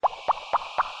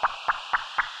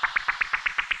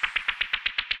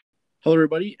Hello,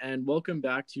 everybody, and welcome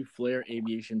back to Flair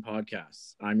Aviation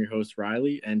Podcasts. I'm your host,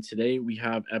 Riley, and today we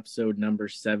have episode number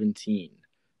 17.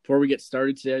 Before we get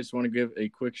started today, I just want to give a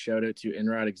quick shout out to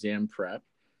INRAD Exam Prep.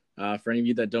 For any of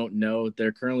you that don't know,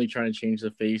 they're currently trying to change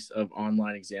the face of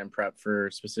online exam prep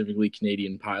for specifically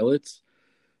Canadian pilots.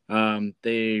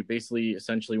 They basically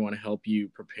essentially want to help you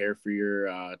prepare for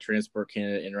your Transport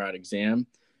Canada INRAD exam,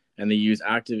 and they use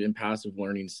active and passive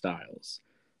learning styles.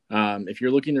 If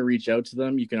you're looking to reach out to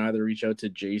them, you can either reach out to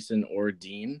Jason or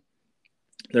Dean.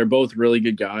 They're both really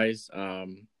good guys.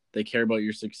 They care about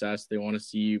your success. They want to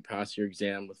see you pass your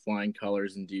exam with flying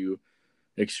colors and do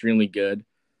extremely good.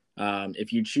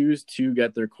 If you choose to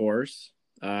get their course,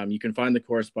 you can find the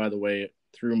course, by the way,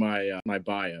 through my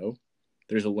bio.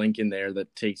 There's a link in there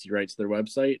that takes you right to their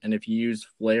website. And if you use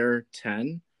Flair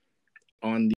 10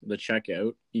 on the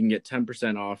checkout, you can get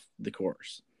 10% off the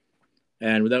course.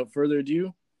 And without further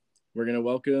ado, we're going to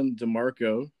welcome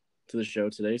Demarco to the show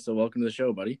today. So welcome to the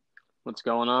show, buddy. What's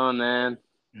going on, man?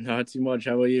 Not too much.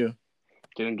 How about you?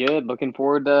 Doing good. Looking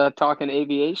forward to talking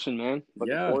aviation, man.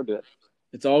 Looking Yeah. forward to it.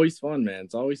 It's always fun, man.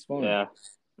 It's always fun. Yeah.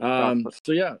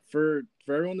 So yeah, for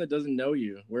everyone that doesn't know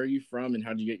you, where are you from and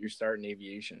how did you get your start in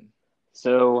aviation?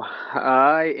 So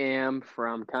I am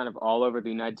from kind of all over the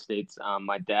United States.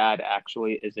 My dad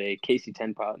actually is a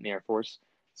KC-10 pilot in the Air Force.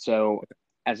 So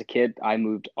as a kid, I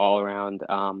moved all around.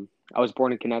 I was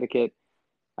born in Connecticut.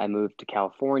 I moved to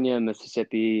California,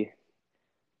 Mississippi,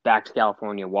 back to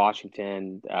California,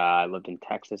 Washington. I lived in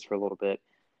Texas for a little bit.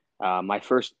 My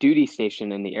first duty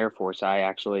station in the Air Force, I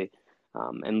actually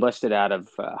enlisted out of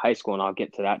high school, and I'll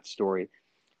get to that story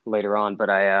later on. But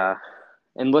I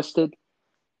enlisted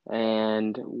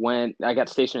and I got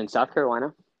stationed in South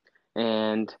Carolina,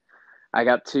 and I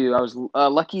was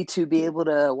lucky to be able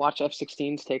to watch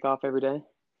F-16s take off every day.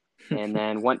 And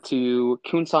then went to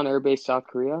Kunsan Air Base, South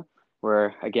Korea,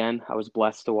 where, again, I was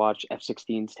blessed to watch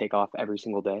F-16s take off every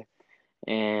single day.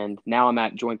 And now I'm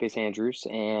at Joint Base Andrews,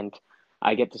 and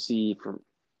I get to see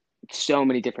so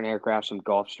many different aircraft from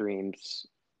Gulfstreams,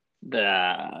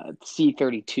 the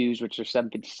C-32s, which are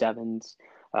 757s,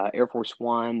 Air Force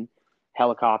One,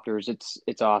 helicopters.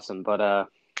 It's awesome. But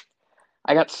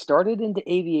I got started into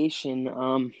aviation,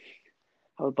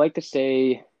 I would like to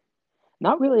say,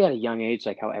 not really at a young age,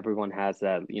 like how everyone has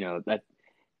that, that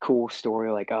cool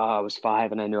story, like, I was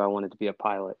 5 and I knew I wanted to be a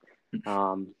pilot.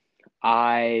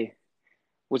 I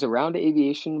was around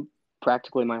aviation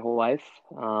practically my whole life,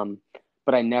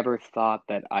 but I never thought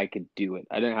that I could do it.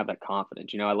 I didn't have that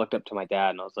confidence. I looked up to my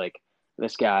dad and I was like,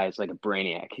 this guy is like a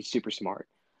brainiac. He's super smart.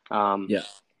 Yeah.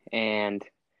 And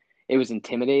it was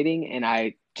intimidating, and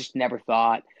I just never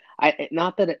thought.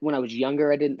 When I was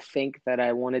younger, I didn't think that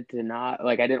I wanted to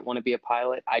I didn't want to be a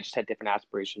pilot. I just had different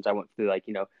aspirations. I went through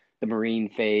the Marine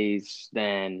phase.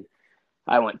 Then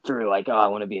I went through I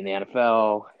want to be in the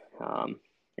NFL.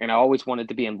 And I always wanted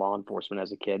to be in law enforcement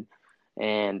as a kid.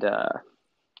 And,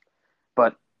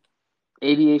 but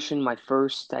aviation,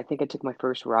 I think I took my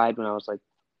first ride when I was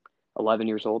 11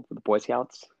 years old with the Boy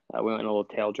Scouts. We went in a little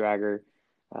tail dragger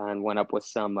and went up with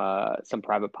some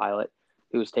private pilot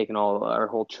who was taking our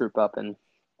whole troop up.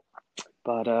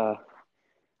 But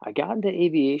I got into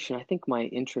aviation. I think my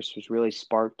interest was really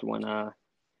sparked when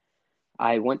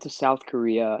I went to South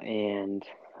Korea, and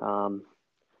I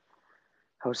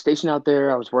was stationed out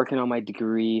there. I was working on my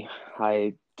degree.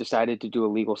 I decided to do a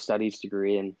legal studies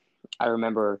degree, and I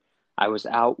remember I was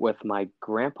out with my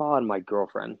grandpa and my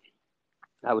girlfriend.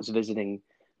 I was visiting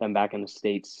them back in the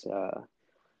States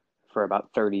for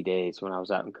about 30 days when I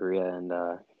was out in Korea, and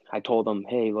I told them,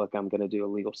 hey, look, I'm going to do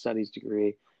a legal studies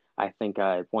degree. I think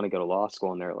I want to go to law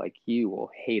school. And they're like, you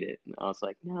will hate it. And I was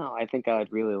like, no, I think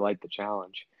I'd really like the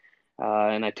challenge.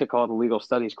 And I took all the legal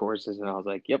studies courses, and I was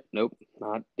like, yep, nope,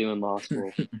 not doing law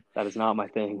school. That is not my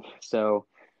thing. So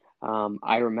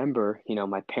I remember,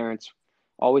 my parents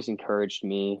always encouraged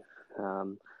me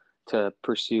to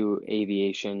pursue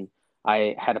aviation.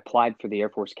 I had applied for the Air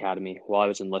Force Academy while I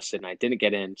was enlisted, and I didn't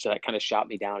get in. So that kind of shot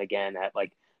me down again at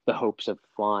the hopes of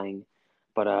flying.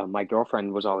 But my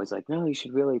girlfriend was always like, no, you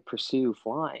should really pursue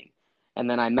flying. And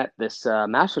then I met this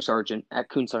Master Sergeant at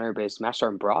Kunsan Air Base, Master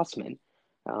Sergeant Brossman.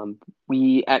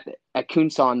 At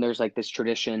Kunsan, there's this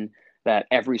tradition that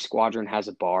every squadron has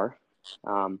a bar.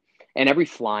 And every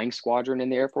flying squadron in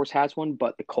the Air Force has one,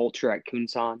 but the culture at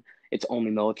Kunsan, it's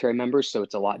only military members, so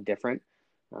it's a lot different.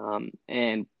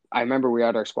 And I remember we were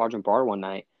at our squadron bar one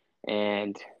night,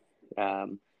 and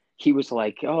he was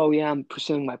like, oh, yeah, I'm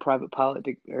pursuing my private pilot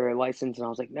license. And I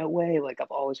was like, no way. I've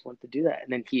always wanted to do that.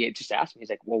 And then he had just asked me, he's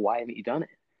like, well, why haven't you done it?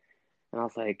 And I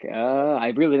was like, I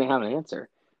really didn't have an answer.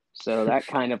 So that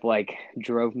kind of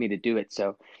drove me to do it.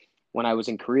 So when I was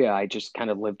in Korea, I just kind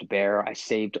of lived bare. I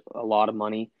saved a lot of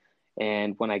money.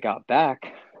 And when I got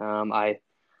back, I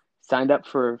signed up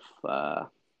for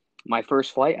my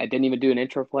first flight. I didn't even do an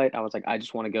intro flight. I was like, I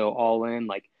just want to go all in.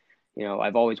 Like,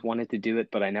 I've always wanted to do it,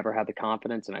 but I never had the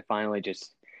confidence. And I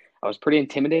was pretty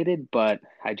intimidated, but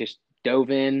I just dove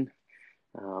in,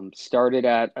 started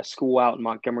at a school out in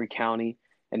Montgomery County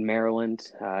in Maryland.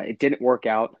 It didn't work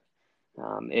out.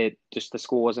 The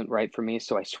school wasn't right for me.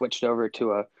 So I switched over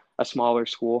to a smaller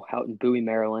school out in Bowie,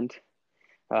 Maryland,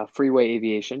 Freeway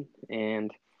Aviation.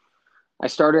 And I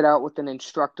started out with an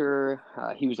instructor.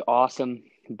 He was awesome,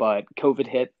 but COVID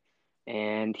hit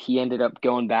and he ended up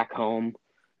going back home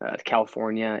to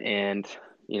California. And,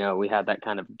 we had that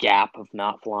kind of gap of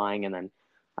not flying. And then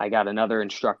I got another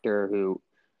instructor who,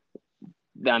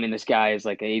 I mean, this guy is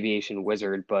like an aviation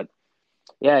wizard, but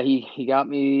yeah, he got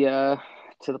me to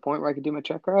the point where I could do my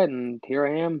check ride. And here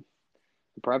I am,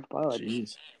 a private pilot.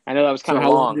 Jeez. I know that was kind So of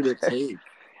how long long. did it take?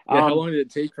 Yeah, how long did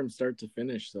it take from start to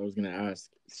finish? So I was gonna ask.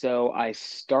 So I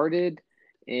started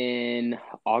in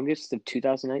August of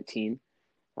 2019.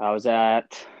 I was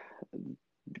at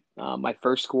my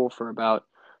first school for about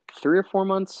 3 or 4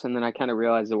 months, and then I kind of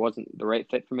realized it wasn't the right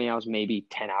fit for me. I was maybe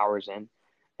 10 hours in,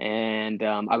 and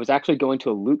I was actually going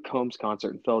to a Luke Combs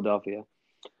concert in Philadelphia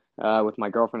with my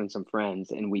girlfriend and some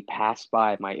friends, and we passed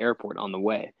by my airport on the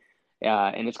way.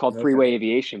 And it's called Okay. Freeway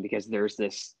Aviation because there's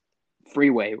this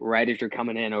freeway right as you're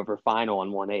coming in over Final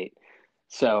on 1-8.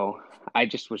 So I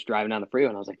just was driving down the freeway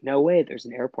and I was like, no way, there's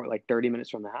an airport like 30 minutes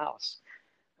from the house.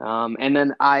 And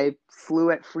then I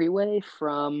flew at Freeway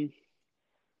from,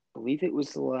 I believe it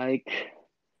was like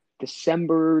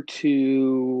December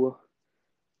to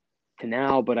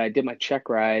now, but I did my check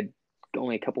ride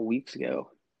only a couple weeks ago.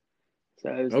 So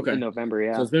it was in Okay. November, So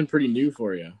yeah. it's been pretty new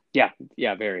for you. Yeah,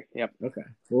 very. Yep. Okay.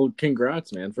 Well,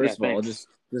 congrats, man. Yeah, First of all, thanks.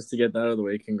 just to get that out of the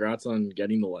way, congrats on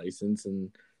getting the license,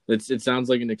 and it sounds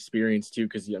like an experience too.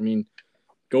 Because I mean,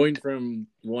 going from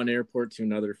one airport to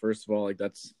another, first of all, like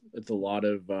it's a lot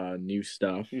of new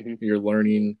stuff. Mm-hmm. You're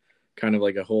learning kind of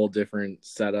like a whole different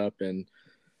setup, and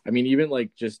I mean, even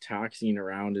like just taxiing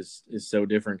around is so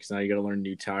different because now you got to learn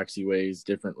new taxiways,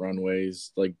 different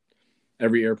runways. Like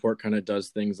every airport kind of does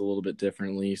things a little bit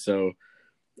differently. So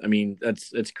I mean,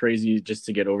 it's crazy just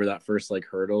to get over that first like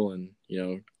hurdle and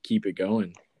keep it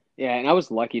going. Yeah, and I was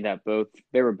lucky that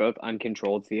they were both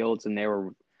uncontrolled fields, and they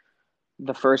were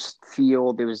the first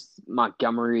field. It was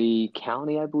Montgomery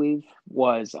County, I believe, it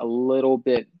was a little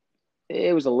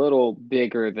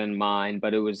bigger than mine,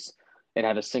 but it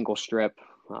had a single strip.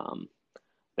 Um,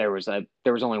 there was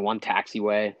only one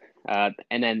taxiway,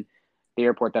 and then the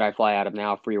airport that I fly out of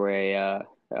now, Freeway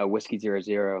Whiskey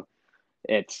 00,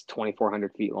 it's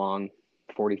 2,400 feet long,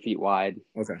 40 feet wide.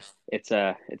 Okay. It's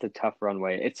a tough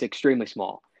runway. It's extremely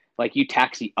small. Like you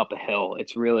taxi up a hill.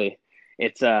 It's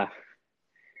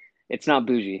it's not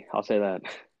bougie. I'll say that.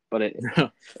 But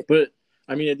But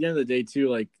I mean, at the end of the day, too,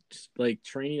 like just, like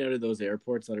training out of those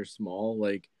airports that are small,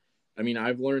 like I mean,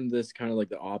 I've learned this kind of like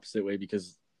the opposite way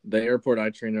because the airport I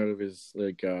train out of is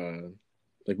like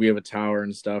we have a tower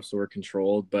and stuff, so we're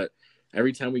controlled. But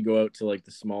every time we go out to like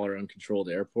the smaller uncontrolled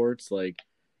airports, like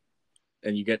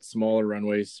and you get smaller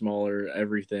runways, smaller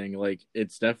everything, like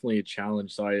it's definitely a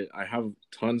challenge. So I have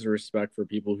tons of respect for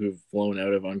people who've flown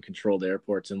out of uncontrolled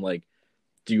airports and like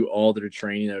do all their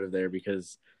training out of there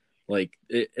because like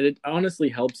it honestly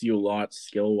helps you a lot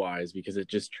skill wise because it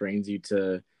just trains you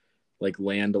to like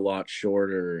land a lot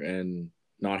shorter and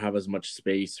not have as much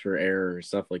space for error or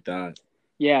stuff like that.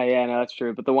 yeah, no, that's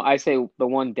true. But the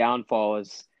one downfall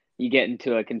is you get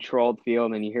into a controlled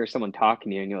field and you hear someone talking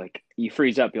to you and you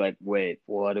freeze up. You're like, wait,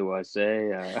 what do I say?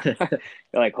 You're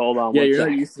like, hold on Yeah, one you're not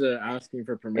sec. used to asking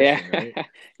for Yeah, permission, right?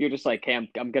 you're just like, hey,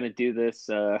 I'm gonna do this.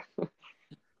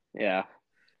 Yeah.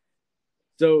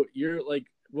 So you're like,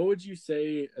 what would you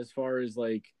say as far as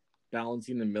like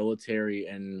balancing the military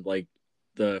and like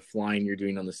the flying you're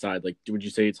doing on the side? Like, would you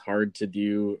say it's hard to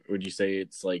do? Or would you say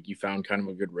it's like you found kind of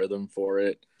a good rhythm for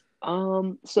it?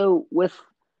 So with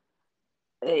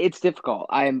it's difficult.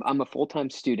 I'm a full-time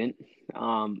student.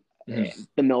 Um, Mm-hmm.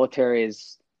 the military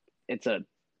it's a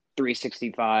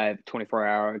 365, 24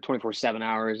 hour, 24/7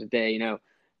 hours a day,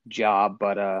 job.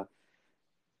 But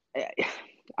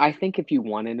I think if you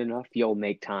want it enough, you'll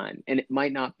make time. And it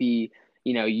might not be,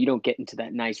 you don't get into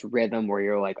that nice rhythm where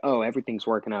you're like, oh, everything's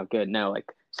working out good. No, like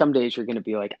some days you're going to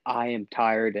be like, I am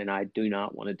tired and I do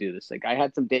not want to do this. Like I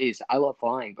had some days I love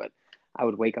flying, but I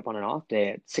would wake up on an off day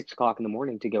at 6 o'clock in the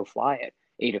morning to go fly at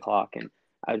 8 o'clock. And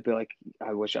I would be like,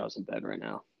 I wish I was in bed right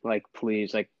now. Like,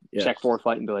 please, like Yeah. check forward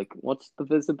flight and be like, what's the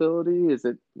visibility?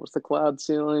 What's the cloud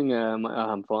ceiling?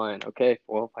 I'm fine. Okay,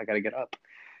 well, I got to get up.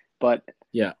 But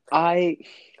Yeah. I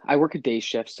I work a day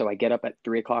shift, so I get up at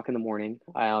 3 o'clock in the morning.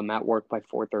 I'm at work by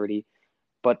 4:30.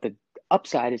 But the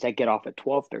upside is I get off at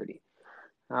 12:30.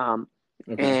 Um,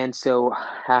 Okay. and so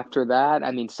after that,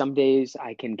 I mean, some days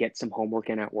I can get some homework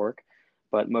in at work,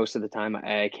 but most of the time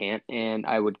I can't. And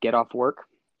I would get off work,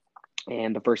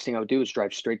 and the first thing I would do is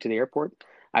drive straight to the airport.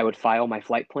 I would file my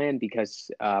flight plan because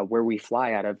where we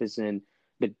fly out of is in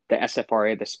the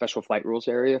SFRA, the Special Flight Rules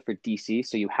area for DC.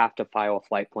 So you have to file a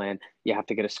flight plan. You have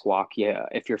to get a squawk. Yeah,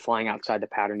 if you're flying outside the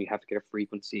pattern, you have to get a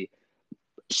frequency.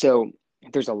 So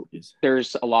there's a Jeez.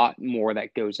 there's a lot more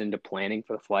that goes into planning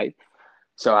for the flight.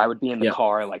 So I would be in the Yeah.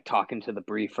 car, like talking to the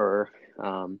briefer,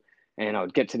 and I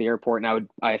would get to the airport, and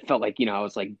I felt like, I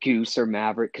was like Goose or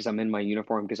Maverick because I'm in my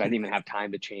uniform because I didn't even have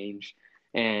time to change.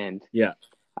 And Yeah.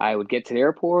 I would get to the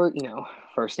airport,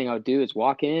 first thing I would do is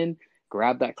walk in,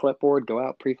 grab that clipboard, go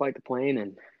out, pre-flight the plane,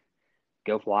 and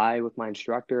go fly with my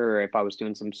instructor, or if I was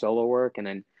doing some solo work. And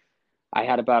then I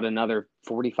had about another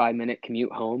 45-minute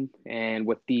commute home, and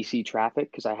with DC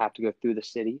traffic, because I have to go through the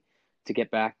city to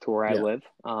get back to where I Yeah. live.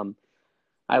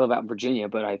 I live out in Virginia,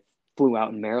 but I flew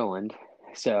out in Maryland,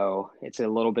 so it's a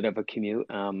little bit of a commute.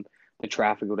 The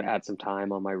traffic would add some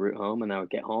time on my route home, and I would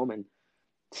get home and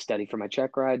study for my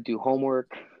check ride, do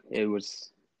homework. It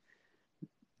was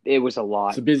it was a It's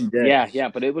lot. a busy day. Yeah, yeah,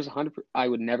 but it was 100. I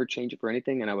would never change it for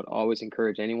anything, and I would always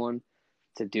encourage anyone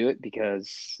to do it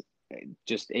because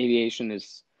just aviation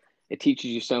is it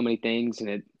teaches you so many things and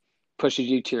it pushes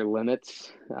you to your limits.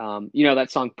 That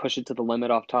song "Push It to the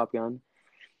Limit" off Top Gun.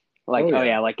 Like, Oh oh yeah.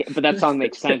 yeah, like, but that song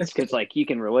makes sense because like you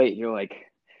can relate. You're like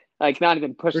not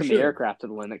even For pushing the sure. aircraft to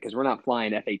the limit because we're not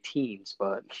flying F-18s,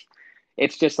 but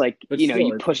it's just like, But you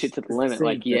still, push it to the it's the limit. same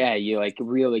Like, thing. yeah, you like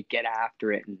really get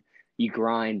after it and you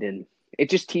grind, and it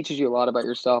just teaches you a lot about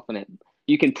yourself, and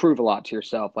you can prove a lot to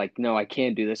yourself. Like, no, I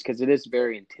can do this because it is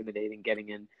very intimidating getting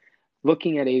in,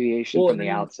 looking at aviation Well, from and the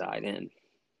then outside in.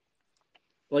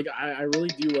 like I really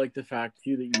do like the fact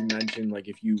too that you mentioned like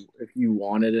if you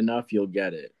want it enough, you'll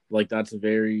get it. Like that's a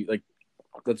very like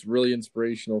that's really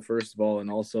inspirational first of all,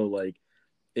 and also like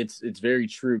it's very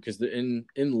true because in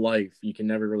life you can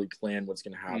never really plan what's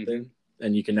going to Mm-hmm. happen,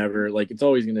 and you can never like it's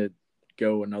always going to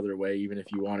go another way even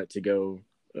if you want it to go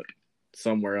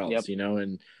somewhere Yep. else,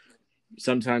 and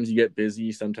sometimes you get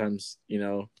busy, sometimes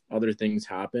other things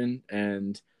happen,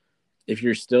 and if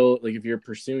you're still like if you're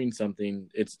pursuing something,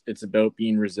 it's about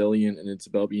being resilient, and it's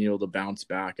about being able to bounce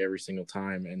back every single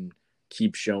time and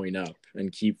keep showing up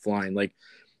and keep flying. Like,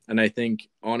 and I think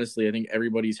honestly, I think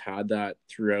everybody's had that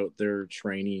throughout their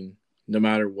training, no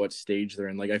matter what stage they're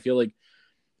in. Like I feel like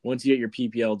once you get your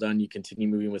PPL done, you continue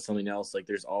moving with something else. Like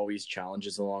there's always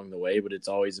challenges along the way, but it's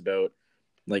always about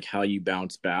like how you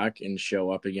bounce back and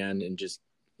show up again and just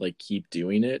like keep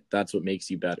doing it. That's what makes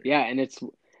you better. Yeah, and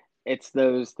it's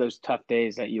those tough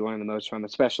days that you learn the most from,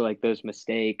 especially like those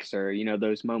mistakes or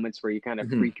those moments where you kind of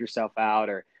Mm-hmm. freak yourself out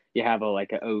or you have a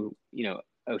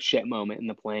oh shit moment in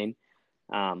the plane.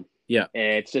 Um, Yeah.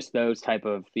 it's just those type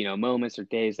of moments or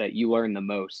days that you learn the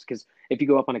most because if you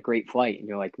go up on a great flight and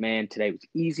you're like, man, today was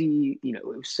easy, it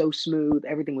was so smooth,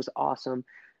 everything was awesome.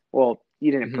 Well,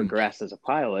 you didn't Mm-hmm. progress as a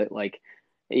pilot. Like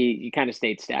you kind of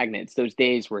stayed stagnant. It's those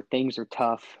days where things are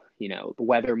tough. The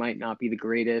weather might not be the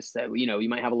greatest. That you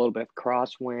might have a little bit of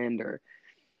crosswind, or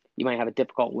you might have a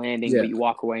difficult landing, but Yeah. you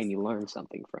walk away and you learn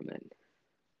something from it.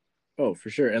 Oh, for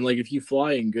sure. And like if you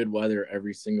fly in good weather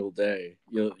every single day,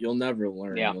 you'll never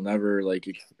learn. Yeah. You'll never like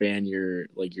expand your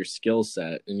skill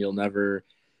set, and you'll never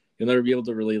be able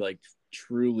to really like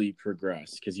truly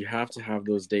progress because you have to have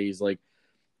those days like,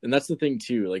 and that's the thing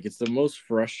too. Like it's the most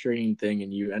frustrating thing,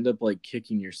 and you end up like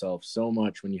kicking yourself so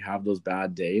much when you have those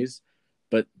bad days.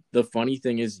 But the funny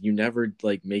thing is you never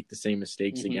like make the same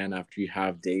mistakes Hmm. again after you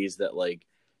have days that like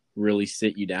really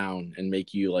sit you down and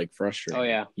make you like Oh frustrated.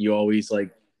 yeah. You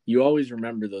always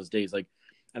remember those days. Like,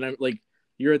 and I'm like,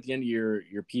 you're at the end of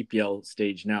your PPL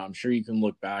stage now. I'm sure you can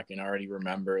look back and already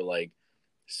remember like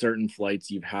certain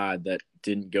flights you've had that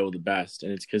didn't go the best,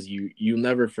 and it's because you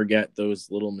never forget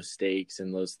those little mistakes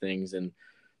and those things, and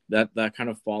that kind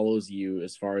of follows you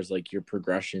as far as like your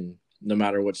progression, no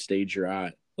matter what stage you're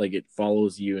at. Like it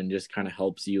follows you and just kind of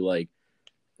helps you like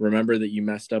remember that you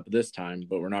messed up this time,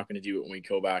 but we're not going to do it when we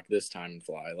go back this time and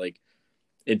fly. Like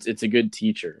it's a good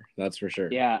teacher, that's for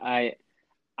sure. Yeah.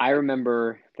 I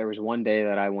remember there was one day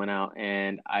that I went out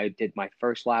and I did my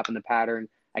first lap in the pattern.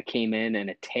 I came in and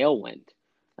a tailwind.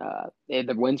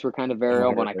 The winds were kind of Oh,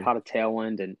 variable, and I really? caught a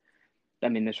tailwind. And I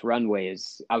mean, this runway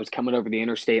is. I was coming over the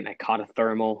interstate and I caught a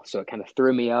thermal, so it kind of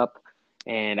threw me up.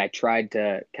 And I tried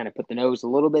to kind of put the nose a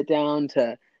little bit down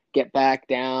to get back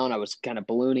down. I was kind of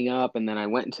ballooning up, and then I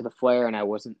went into the flare, and I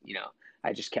wasn't,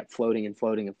 I just kept floating and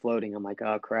floating and floating. I'm like,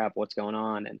 oh crap, what's going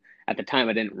on? And at the time,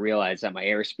 I didn't realize that my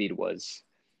airspeed was,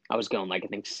 I was going like, I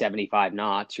think 75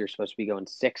 knots. You're supposed to be going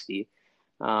 60.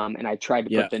 And I tried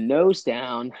to Yeah. put the nose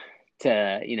down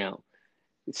to,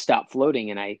 stop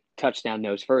floating, and I touched down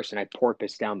nose first, and I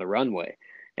porpoised down the runway.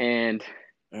 And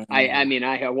I Uh, mean,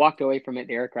 I walked away from it.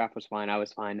 The aircraft was fine. I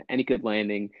was fine. Any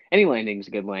landing is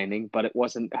a good landing, but it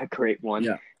wasn't a great one.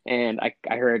 yeah. And I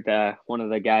heard one of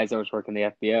the guys that was working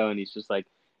the FBO, and he's just like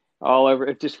all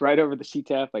over, just right over the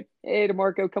CTAF, like, "Hey,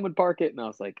 Demarco, come and park it." And I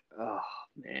was like, "Oh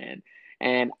man!"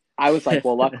 And I was like,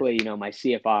 "Well, luckily, my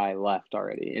CFI left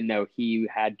already, and no, he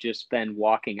had just been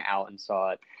walking out and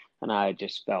saw it, and I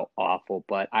just felt awful."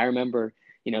 But I remember,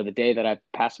 the day that I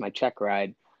passed my check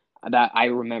ride, that I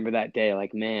remember that day,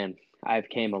 like, man, I've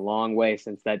came a long way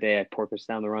since that day I porpoised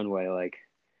down the runway, like,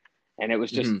 and it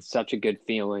was Mhm. just such a good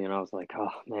feeling, and I was like,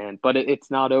 oh man, but it's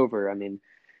not over. I mean,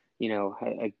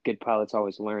 a good pilot's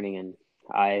always learning, and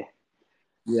I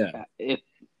Yeah. it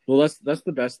Well, that's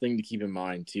the best thing to keep in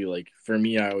mind too. Like for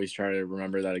me, I always try to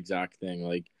remember that exact thing.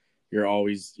 Like you're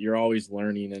always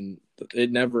learning, and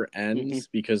it never mhm. ends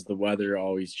because the weather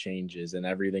always changes and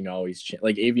everything always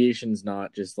like aviation's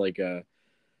not just like a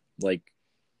like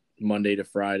Monday to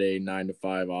Friday 9 to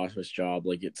 5 office job.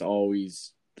 Like there's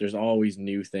always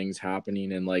new things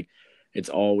happening, and like it's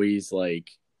always like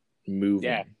Yeah,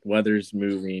 moving. Weather's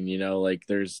moving. Like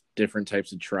there's different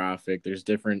types of traffic. There's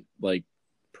different like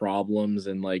problems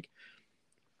and like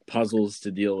puzzles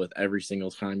to deal with every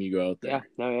single time you go out yeah, there.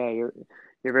 no, yeah, you're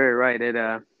very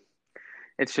right.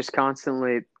 It's just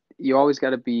constantly, you always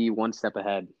got to be one step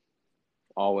ahead,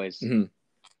 always. Mm-hmm.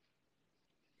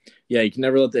 Yeah, you can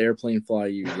never let the airplane fly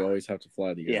you. You always have to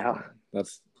fly the Yeah, airplane.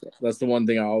 That's the one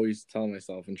thing I always tell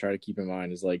myself and try to keep in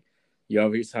mind is like you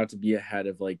always have to be ahead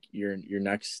of like your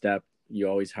next step. You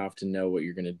always have to know what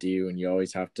you're gonna do, and you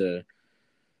always have to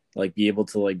like be able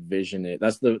to like vision it.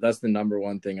 That's the number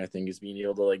one thing I think is being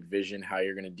able to like vision how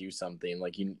you're gonna do something.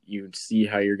 Like you see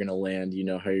how you're gonna land,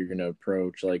 how you're gonna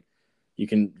approach. Like you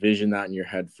can vision that in your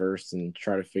head first and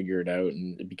try to figure it out,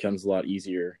 and it becomes a lot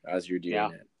easier as you're yeah,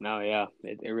 doing it. no, yeah,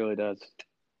 it really does.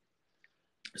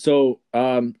 So,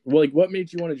 well, like, what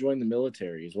made you want to join the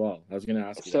military as well? I was going to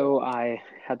ask you that. So I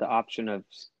had the option of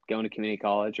going to community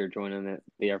college or joining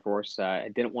the Air Force. I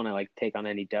didn't want to like take on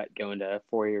any debt going to a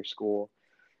 4 year school,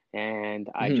 and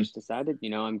I Hmm. just decided,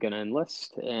 I'm going to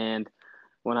enlist. And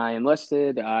when I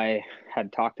enlisted, I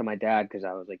had talked to my dad because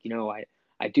I was like,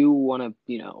 I do want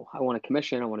to, I want a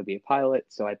commission. I want to be a pilot.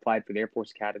 So I applied for the Air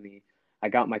Force Academy. I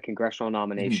got my congressional Hmm.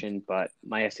 nomination, but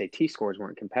my SAT scores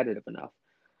weren't competitive enough.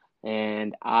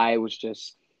 And I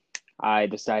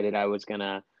decided I was going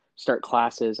to start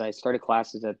classes. I started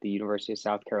classes at the University of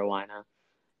South Carolina.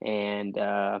 And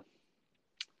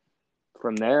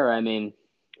from there, I mean,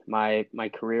 my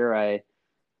career,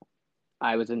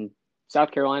 I was in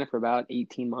South Carolina for about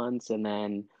 18 months and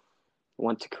then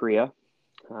went to Korea.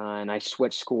 And I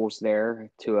switched schools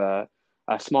there to a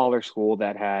smaller school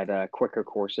that had quicker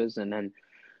courses. And then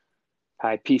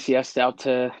I PCSed out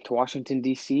to Washington,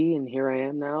 D.C., and here I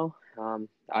am now.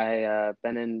 I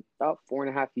been in about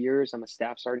 4.5 years. I'm a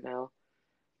staff sergeant now.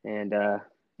 And yeah,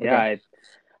 Okay.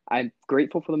 I'm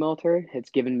grateful for the military. It's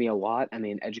given me a lot. I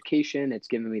mean, education, it's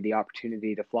given me the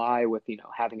opportunity to fly with,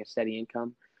 having a steady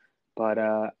income. But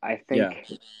I Yeah. think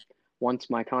once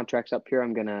my contract's up here,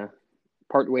 I'm going to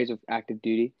part ways with active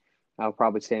duty. I'll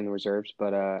probably stay in the reserves,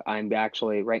 but I'm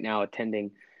actually right now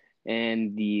attending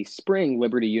in the spring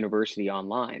Liberty University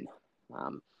online.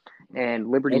 Um, and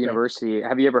Liberty Okay. University,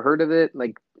 have you ever heard of it?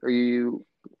 Like, are you?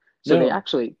 So they No.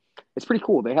 actually, it's pretty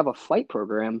cool. They have a flight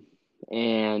program,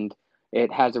 and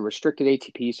it has a restricted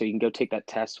ATP, so you can go take that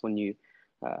test when you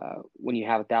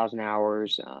have 1,000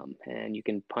 hours, and you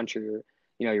can punch your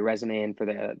resume in for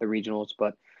the regionals.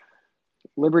 But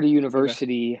Liberty Okay.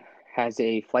 University has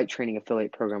a flight training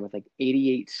affiliate program with like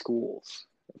 88 schools,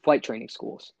 flight training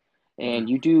schools, Wow. and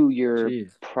you do your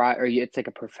Jeez. or it's like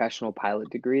a professional pilot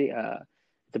degree,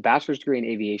 the bachelor's degree in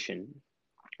aviation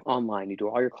online. You do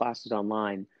all your classes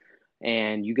online,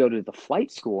 and you go to the flight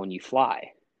school and you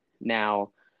fly.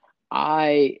 Now,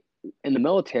 I in the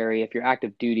military, if you're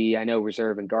active duty, I know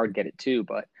reserve and guard get it too,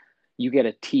 but you get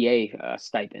a TA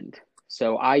stipend.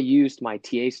 So I used my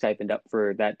TA stipend up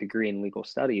for that degree in legal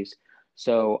studies.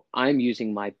 So I'm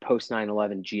using my post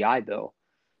 9/11 GI Bill.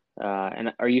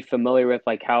 And are you familiar with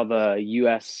like how the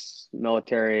U.S.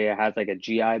 military has like a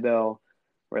GI Bill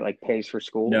where it like pays for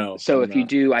school? No, So I'm if you not.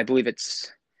 do, I believe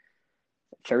it's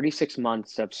 36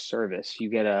 months of service, you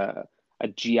get a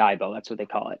GI Bill. That's what they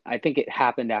call it. I think it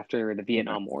happened after the Okay.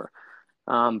 Vietnam War.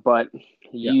 But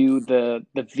Yeah. the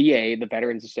VA, the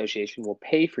Veterans Association, will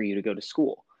pay for you to go to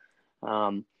school.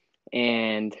 Um,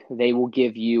 and they will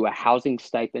give you a housing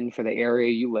stipend for the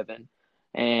area you live in.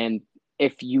 And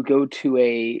if you go to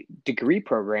a degree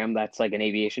program that's like an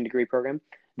aviation degree program,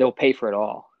 they'll pay for it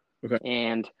all. Okay.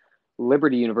 And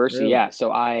Liberty University, Really? yeah.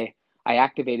 So I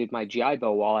activated my GI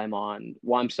Bill while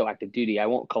I'm still active duty. I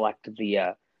won't collect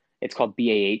it's called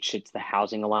BAH. It's the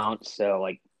housing allowance. So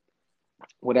like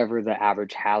whatever the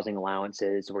average housing allowance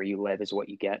is where you live is what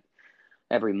you get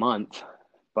every month.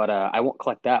 But I won't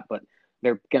collect that. But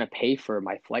they're going to pay for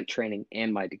my flight training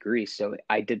and my degree. So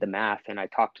I did the math and I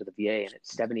talked to the VA, and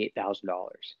it's $78,000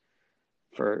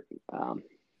 for.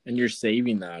 And you're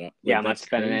saving that? Yeah, Like, I'm not that's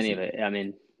spending any of crazy. it. I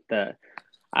mean,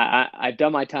 I've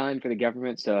done my time for the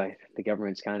government, so the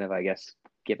government's kind of, I guess,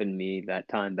 given me that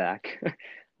time back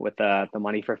with the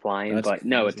money for flying. That's But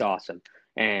no, it's crazy. awesome.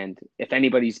 And if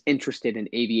anybody's interested in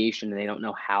aviation and they don't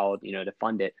know how to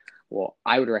fund it, well,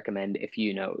 I would recommend, if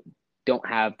don't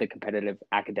have the competitive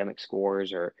academic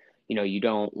scores, or you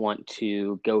don't want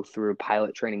to go through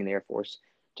pilot training in the Air Force,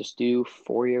 just do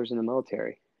 4 years in the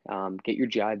military. Get your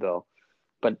GI Bill.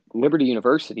 But Liberty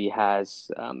University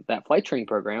has that flight training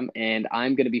program, and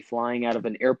I'm going to be flying out of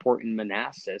an airport in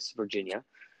Manassas, Virginia,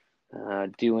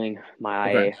 doing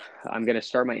Okay. I'm going to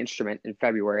start my instrument in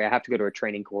February. I have to go to a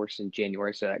training course in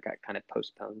January, so that got kind of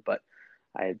postponed, but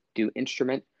I do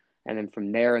instrument. And then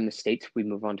from there in the States, we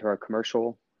move on to our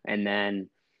commercial. And then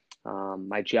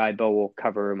my GI Bill will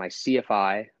cover my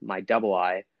CFI, my double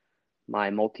I, my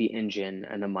multi-engine,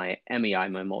 and then my MEI,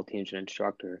 my multi-engine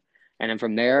instructor. And then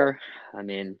from there, I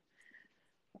mean,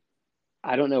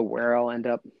 I don't know where I'll end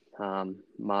up.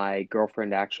 My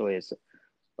girlfriend actually is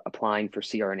applying for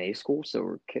CRNA school,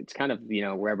 so it's kind of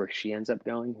wherever she ends up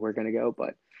going, we're gonna go.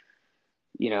 But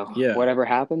Yeah. whatever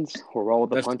happens, we'll roll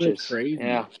with the That's still punches.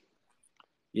 Yeah, crazy.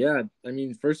 Yeah. I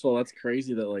mean, first of all, that's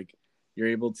crazy that like you're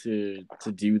able to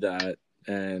do that,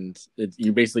 and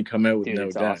you basically come out with dude, no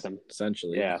it's debt awesome.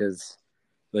 essentially, Yeah, because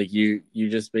like you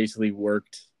just basically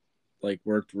worked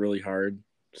really hard,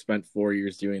 spent 4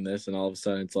 years doing this, and all of a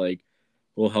sudden it's like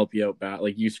we'll help you out back.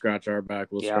 Like you scratch our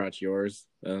back, we'll yeah, scratch yours,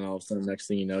 and then all of a sudden, next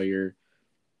thing you know, you're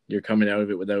coming out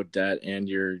of it without debt, and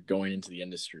you're going into the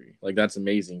industry. Like that's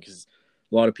amazing, because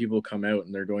a lot of people come out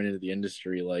and they're going into the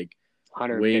industry like way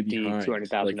 150, two behind, hundred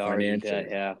thousand like dollars in debt.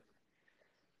 financially. Yeah,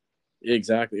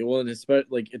 Exactly. Well, and it's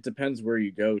like it depends where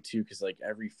you go too, because like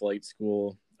every flight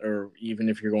school, or even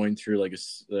if you're going through like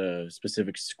a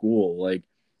specific school, like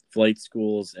flight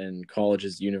schools and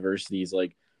colleges, universities,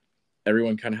 like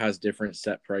everyone kind of has different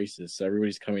set prices. So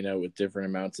everybody's coming out with different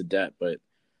amounts of debt, but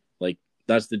like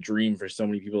that's the dream for so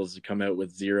many people, is to come out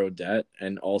with zero debt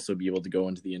and also be able to go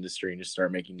into the industry and just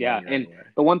start making yeah. money right And away.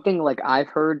 the one thing, like, I've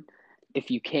heard, if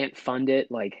you can't fund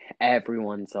it, like,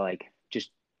 everyone's like,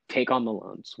 just take on the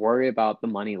loans. Worry about the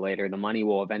money later. The money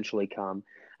will eventually come.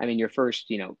 I mean, your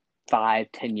first,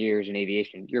 5, 10 years in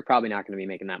aviation, you're probably not going to be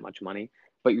making that much money,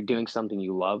 but you're doing something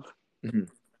you love. Mm-hmm.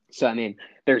 So I mean,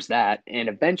 there's that, and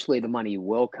eventually the money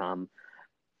will come.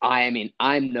 I'm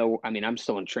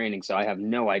still in training, so I have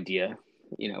no idea,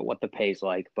 what the pay's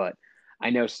like, but I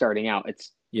know starting out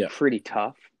it's Yeah. pretty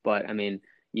tough, but I mean,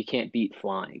 you can't beat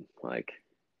flying. Like,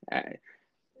 I,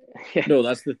 No,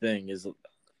 that's the thing, is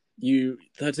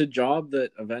that's a job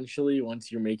that eventually,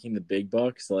 once you're making the big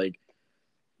bucks, like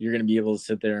you're going to be able to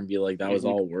sit there and be like, that was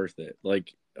mm-hmm. all worth it.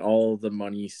 Like all the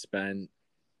money spent,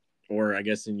 or I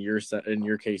guess in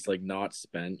your case, like not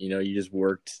spent, you just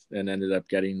worked and ended up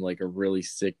getting like a really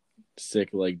sick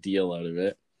like deal out of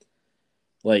it.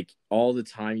 Like all the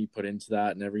time you put into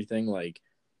that and everything, like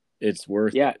it's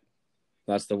worth Yeah, it.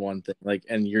 That's the one thing. Like,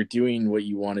 and you're doing what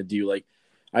you want to do. Like,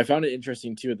 I found it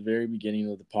interesting too at the very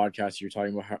beginning of the podcast. You're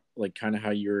talking about how, like, kind of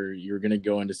how you're gonna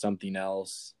go into something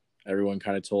else. Everyone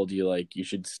kind of told you like you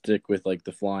should stick with like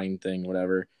the flying thing,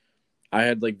 whatever. I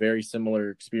had like very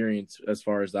similar experience as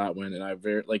far as that went, and I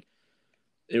very like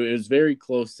it was very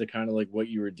close to kind of like what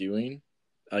you were doing.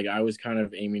 Like I was kind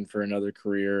of aiming for another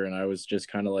career, and I was just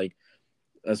kind of like,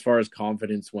 as far as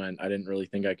confidence went, I didn't really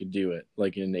think I could do it.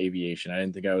 Like in aviation, I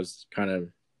didn't think I was kind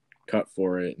of cut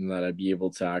for it, and that I'd be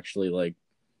able to actually like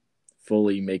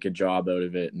fully make a job out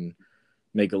of it and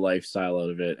make a lifestyle out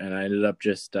of it. And I ended up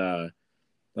just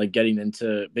like getting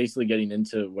into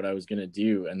what I was going to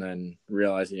do, and then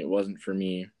realizing it wasn't for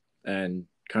me, and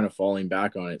kind of falling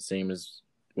back on it, same as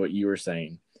what you were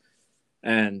saying.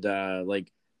 And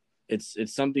like it's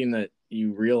something that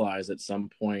you realize at some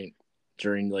point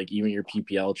during like even your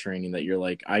PPL training, that you're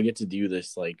like, I get to do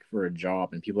this like for a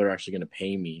job, and people are actually going to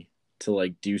pay me to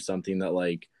like do something that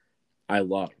like I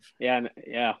love. yeah,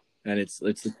 yeah. and it's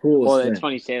the Well, coolest it's thing.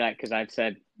 funny you say that because I've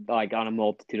said like on a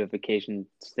multitude of occasions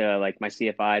to like my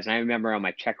CFIs, and I remember on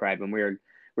my check ride when we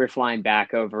were flying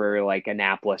back over like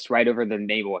Annapolis, right over the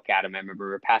Naval Academy. I remember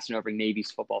we were passing over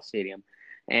Navy's football stadium,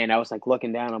 and I was like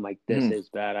looking down. I'm like, this Mhm. is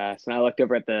badass. And I looked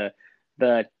over at the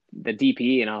the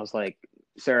DP, and I was like,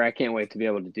 sir, I can't wait to be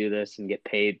able to do this and get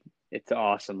paid. It's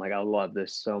awesome. Like I love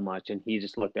this so much. And he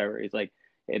just looked over. He's like,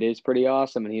 it is pretty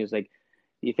awesome. And he was like,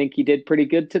 you think you did pretty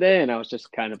good today? And I was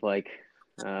just kind of like,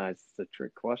 it's a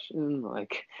trick question.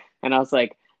 Like, and I was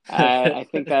like, I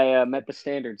think I met the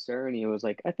standard, sir. And he was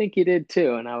like, I think you did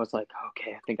too. And I was like,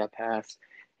 okay, I think I passed.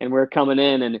 And we're coming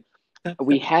in, and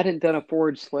we hadn't done a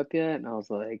forward slip yet. And I was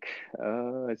like,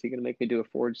 is he going to make me do a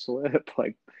forward slip?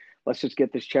 Like, let's just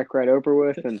get this check right over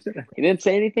with. And he didn't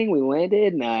say anything. We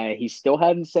landed, and he still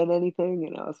hadn't said anything.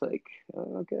 And I was like,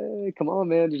 okay, come on,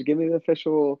 man, just give me the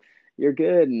official. You're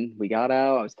good. And we got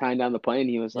out. I was tying down the plane.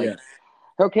 He was like,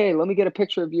 Yeah. okay, let me get a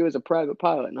picture of you as a private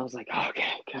pilot. And I was like,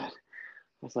 okay, good. I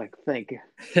was like, thank you.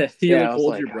 You Yeah, like I was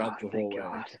hold like, your oh, breath the thank whole way.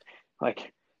 God.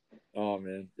 Like, Oh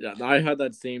man, yeah, I had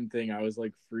that same thing. I was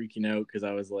like freaking out because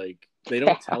I was like, they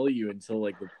don't tell you until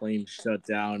like the plane shut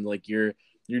down. Like you're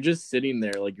just sitting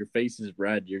there, like your face is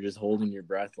red. You're just holding your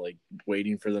breath, like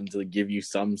waiting for them to give you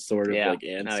some sort of yeah, like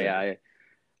oh yeah, answer.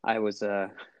 I was,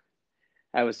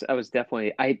 I was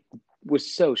definitely, I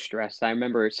was so stressed. I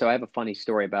remember, so I have a funny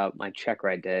story about my check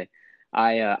ride day.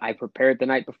 I prepared the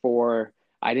night before.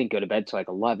 I didn't go to bed till like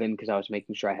 11 because I was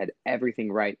making sure I had everything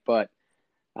right. But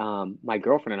my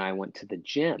girlfriend and I went to the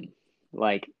gym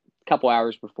like a couple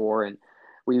hours before, and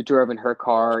we drove in her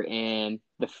car, and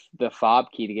the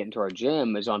fob key to get into our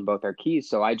gym is on both our keys.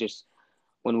 So I just,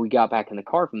 when we got back in the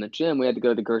car from the gym, we had to go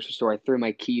to the grocery store. I threw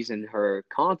my keys in her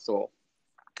console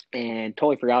and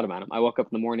totally forgot about them. I woke up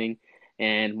in the morning,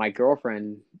 and my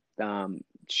girlfriend,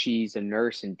 she's a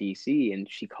nurse in DC, and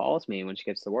she calls me when she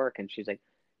gets to work, and she's like,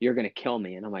 "You're gonna kill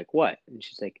me," and I'm like, "What?" And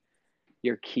she's like,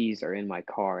 your keys are in my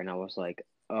car. And I was like,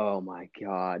 oh my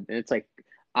God. And it's like,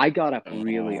 I got up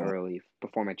really Oh early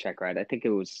before my check ride. I think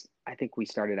we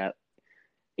started at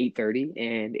 8:30,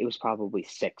 and it was probably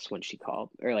 6 when she called,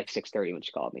 or like 6:30 when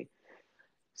she called me.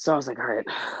 So I was like, all right.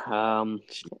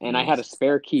 And I had a jeez.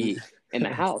 spare key in the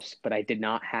house, but I did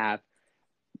not have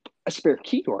a spare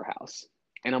key to our house.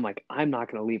 And I'm like, I'm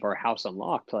not going to leave our house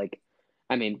unlocked. Like,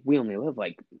 I mean, we only live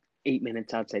like 8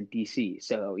 minutes outside DC.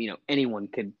 So,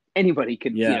 anybody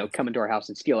could, Yeah. come into our house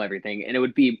and steal everything. And it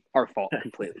would be our fault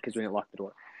completely because we didn't lock the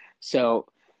door. So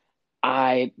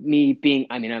me being,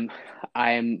 I mean,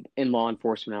 I am in law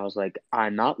enforcement. I was like,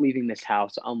 I'm not leaving this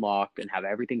house unlocked and have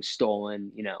everything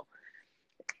stolen.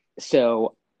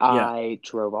 So Yeah. I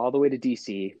drove all the way to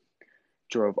DC,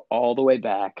 drove all the way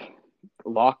back,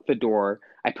 locked the door.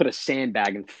 I put a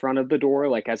sandbag in front of the door,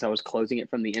 like as I was closing it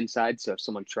from the inside. So if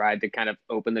someone tried to kind of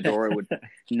open the door, it would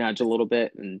nudge a little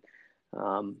bit.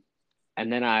 Um,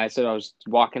 and then I was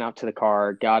walking out to the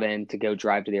car, got in to go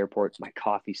drive to the airport. My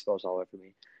coffee spills all over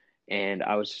me. And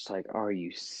I was just like, are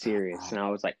you serious? And I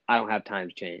was like, I don't have time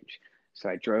to change. So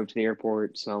I drove to the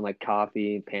airport, smelling like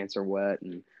coffee, pants are wet.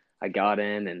 And I got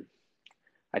in, and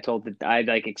I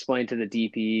like explained to the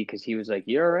DP because he was like,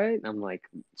 "You all right?" And I'm like,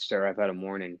 "Sir, I've had a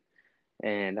morning."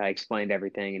 And I explained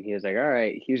everything, and he was like, "All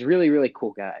right." He was really, really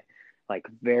cool guy, like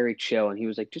very chill. And he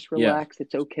was like, "Just Yeah. relax,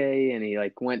 it's okay." And he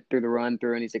like went through the run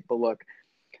through, and he's like, "But look,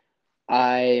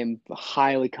 I am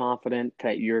highly confident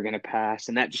that you're gonna pass."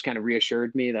 And that just kind of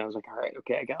reassured me that I was like, "All right,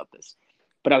 okay, I got this."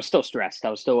 But I was still stressed. I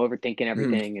was still overthinking Mhm.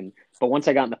 everything. But once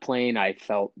I got in the plane, I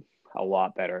felt a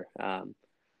lot better.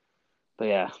 But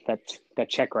yeah, that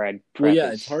check ride Well, prep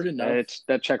yeah, it's is hard enough. it's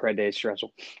that check ride day is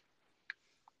stressful.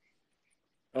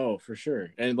 Oh, for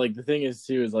sure. And like the thing is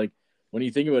too is like when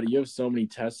you think about it, you have so many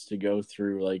tests to go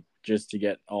through, like just to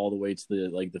get all the way to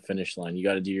the finish line. You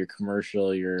got to do your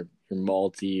commercial, your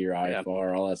multi, your Yeah,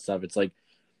 IFR, all that stuff. It's like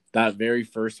that very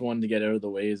first one to get out of the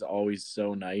way is always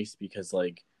so nice because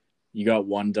like you got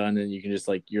one done and you can just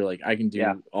like you're like I can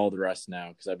yeah, do all the rest now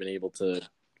because I've been able to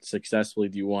successfully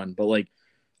do one. But like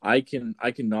I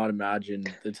cannot imagine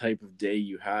the type of day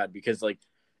you had because like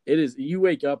it is you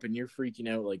wake up and you're freaking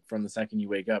out like from the second you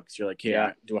wake up because you're like, hey,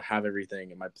 yeah, do I have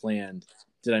everything? Am I planned?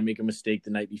 Did I make a mistake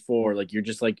the night before? Like you're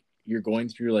just like you're going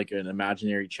through like an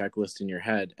imaginary checklist in your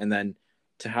head, and then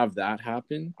to have that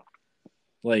happen,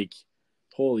 like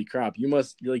holy crap, you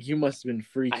must have been I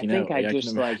freaking think out. I Like I can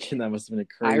just like imagine that must have been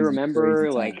a I crazy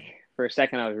remember like time. for a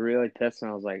second I was really pissed, and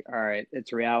I was like, all right,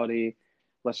 it's reality.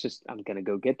 I'm gonna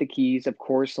go get the keys. Of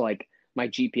course, like my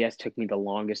GPS took me the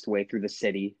longest way through the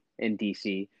city in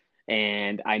DC,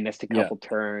 and I missed a Yeah. couple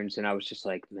turns, and I was just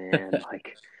like, man,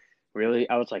 like really,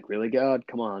 I was like, really, God,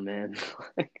 come on, man.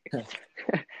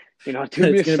 Do me a It's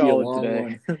gonna be a solid long today.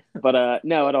 one. But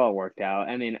no, it all worked out.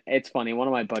 I mean, it's funny. One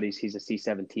of my buddies, he's a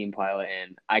C-17 pilot,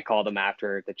 and I called him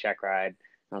after the check ride.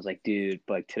 I was like, dude,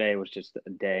 like today was just a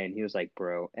day. And he was like,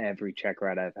 bro, every check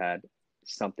ride I've had,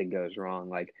 something goes wrong.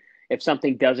 Like, if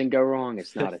something doesn't go wrong,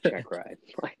 it's not a check ride.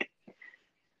 Like,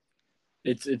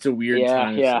 It's a weird yeah,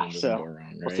 time if yeah. something doesn't So go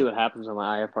wrong, we'll see right? what happens on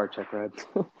my IFR check ride.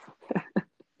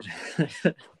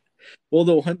 Well,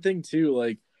 the one thing too,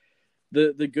 like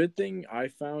the good thing I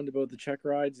found about the check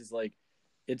rides is like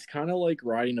it's kind of like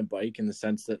riding a bike in the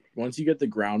sense that once you get the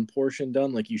ground portion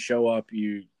done, like you show up,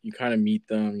 you kind of meet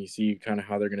them, you see kind of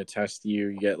how they're going to test you,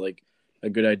 you get like a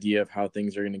good idea of how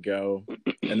things are going to go.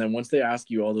 And then once they ask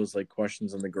you all those like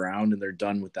questions on the ground and they're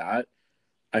done with that,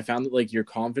 I found that like your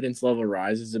confidence level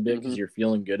rises a bit because Hmm. you're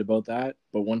feeling good about that.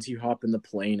 But once you hop in the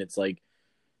plane, it's like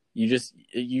you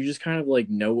just kind of like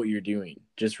know what you're doing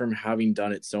just from having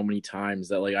done it so many times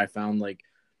that like I found like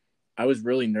I was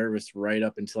really nervous right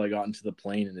up until I got into the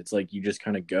plane, and it's like you just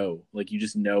kind of go, like you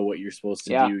just know what you're supposed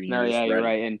to Yeah, do, and no, you're just yeah, you're ready.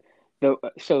 right. And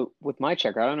so with my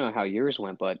check ride, I don't know how yours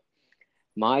went, but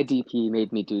my DP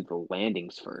made me do the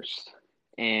landings first.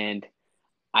 And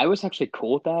I was actually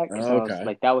cool with that because Oh, I was okay.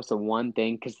 like, that was the one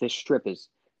thing because this strip is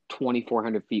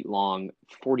 2,400 feet long,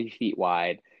 40 feet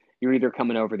wide. You're either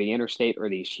coming over the interstate or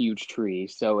these huge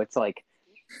trees. So it's like,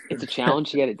 it's a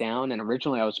challenge to get it down. And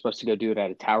originally I was supposed to go do it at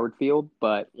a towered field,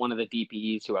 but one of the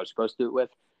DPEs who I was supposed to do it with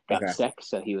got Okay. sick.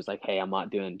 So he was like, hey, I'm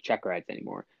not doing check rides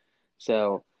anymore.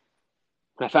 So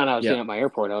when I found out I was Yeah. doing it at my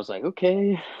airport, I was like,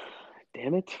 okay,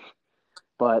 damn it.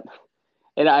 But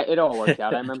it all worked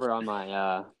out. I remember on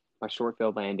my short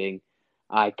field landing,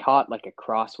 I caught like a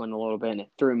crosswind a little bit and it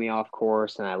threw me off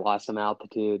course and I lost some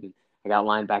altitude and I got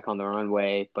lined back on the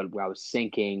runway, but I was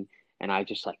sinking and I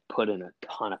just like put in a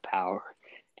ton of power.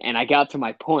 And I got to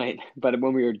my point, but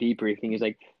when we were debriefing, he's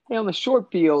like, "Hey, on the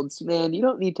short fields, man, you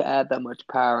don't need to add that much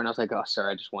power." And I was like, "Oh,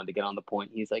 sorry, I just wanted to get on the point."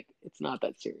 He's like, "It's not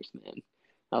that serious, man."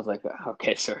 I was like,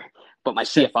 "Okay, sir." But my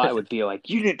CFI would be like,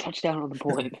 "You didn't touch down on the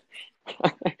point."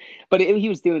 But he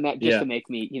was doing that just Yeah. to make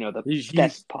me, the He's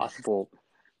best possible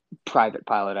private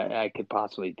pilot I could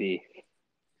possibly be.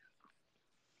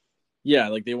 yeah,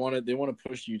 like they want to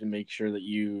push you to make sure that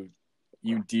you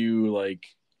do like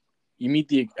you meet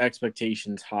the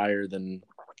expectations higher than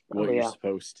Oh what you're yeah,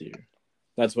 supposed to.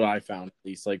 That's what I found at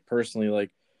least. Like personally,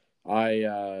 like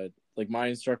I like my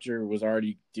instructor was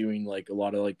already doing like a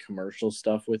lot of like commercial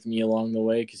stuff with me along the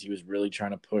way because he was really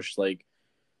trying to push like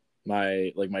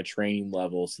my training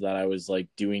level so that I was like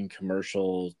doing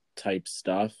commercial type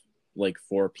stuff like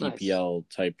for nice. PPL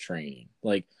type training.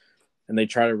 Like and they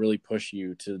try to really push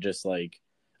you to just like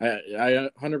I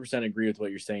 100% agree with what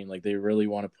you're saying. Like they really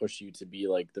want to push you to be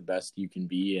like the best you can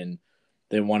be, and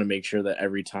they want to make sure that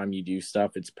every time you do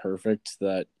stuff, it's perfect.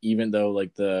 That even though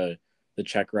like the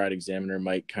check ride examiner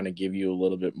might kind of give you a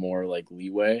little bit more like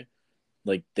leeway,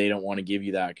 like they don't want to give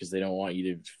you that because they don't want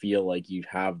you to feel like you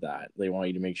have that. They want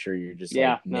you to make sure you're just like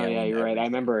Yeah, no, yeah, nailing you're right. I everything.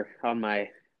 remember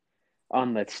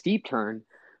on the steep turn,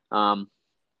 um,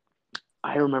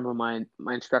 I remember my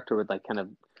instructor would like kind of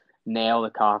nail the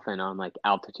coffin on like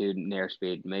altitude and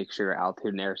airspeed, make sure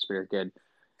altitude and airspeed are good.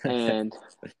 And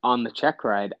on the check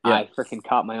ride, Yeah. I freaking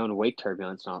caught my own wake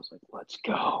turbulence, and I was like, "Let's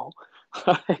go!"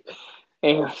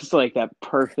 It was like that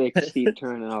perfect steep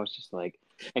turn, and I was just like,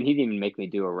 and he didn't even make me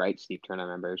do a right steep turn. I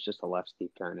remember it was just a left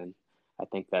steep turn, and I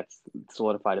think that's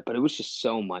solidified it. But it was just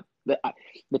so much.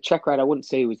 The check ride, I wouldn't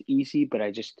say it was easy, but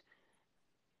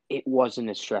it wasn't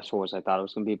as stressful as I thought it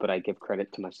was going to be. But I give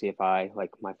credit to my CFI,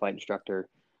 like my flight instructor.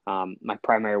 My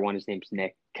primary one, his name's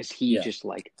Nick, because he Yeah. just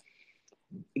like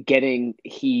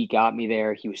he got me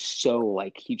there. He was so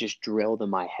like he just drilled in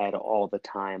my head all the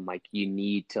time, like you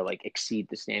need to like exceed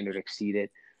the standard, exceed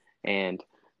it. And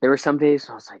there were some days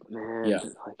I was like, man, Yeah.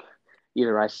 like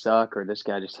either I suck or this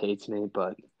guy just hates me.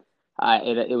 But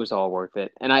it was all worth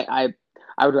it. And I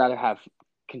would rather have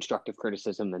constructive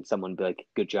criticism than someone be like,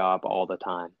 good job all the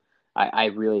time. I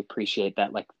really appreciate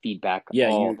that like feedback Yeah.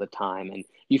 all You the time. And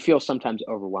you feel sometimes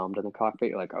overwhelmed in the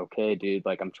cockpit. You're like, okay, dude,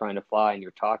 like I'm trying to fly and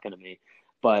you're talking to me.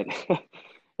 But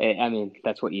I mean,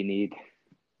 that's what you need.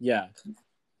 yeah.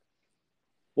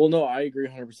 Well, no, I agree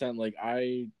 100%. Like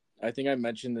I think I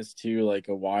mentioned this too like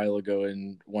a while ago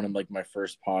in one of like my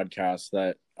first podcasts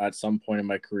that at some point in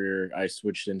my career I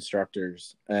switched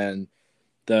instructors, and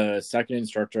the second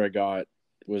instructor I got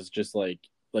was just like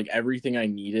everything I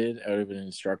needed out of an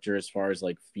instructor as far as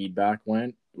like feedback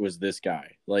went was this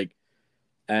guy. Like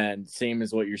and same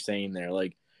as what you're saying there.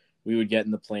 Like we would get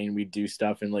in the plane, we'd do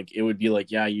stuff and like it would be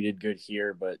like, yeah, you did good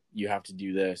here, but you have to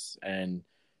do this. And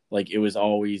like it was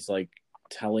always like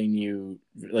telling you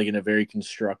like in a very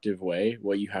constructive way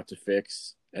what you have to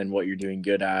fix and what you're doing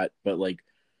good at, but like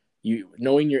you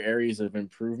knowing your areas of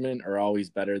improvement are always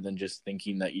better than just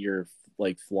thinking that you're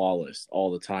like flawless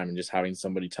all the time and just having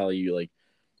somebody tell you like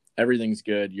everything's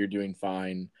good, you're doing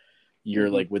fine, you're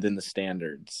Mm-hmm. like within the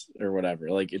standards or whatever.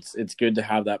 Like it's good to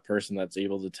have that person that's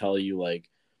able to tell you like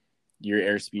your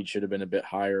airspeed should have been a bit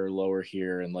higher or lower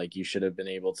here, and like you should have been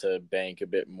able to bank a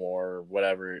bit more,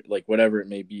 whatever, like whatever it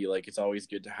may be. Like it's always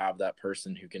good to have that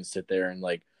person who can sit there and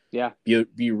like Yeah.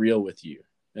 be real with you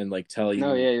and like tell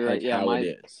No, you yeah, you're right. like Yeah, how it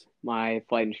is. my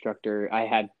flight instructor, I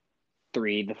had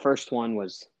three. The first one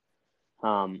was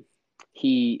um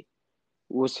he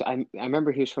I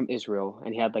remember he was from Israel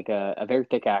and he had like a very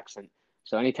thick accent.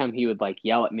 So anytime he would like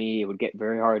yell at me, it would get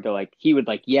very hard to like he would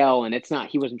like yell and it's not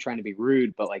he wasn't trying to be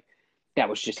rude, but like that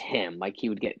was just him. Like he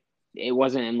would get it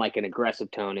wasn't in like an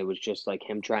aggressive tone. It was just like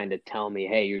him trying to tell me,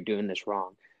 "Hey, you're doing this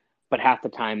wrong." But half the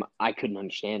time I couldn't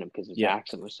understand him because his Yeah.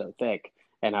 accent was so thick,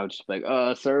 and I would just be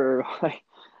like, sir,"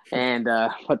 and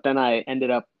but then I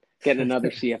ended up getting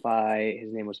another CFI.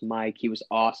 His name was Mike. He was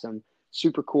awesome,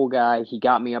 super cool guy. He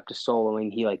got me up to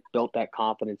soloing. He like built that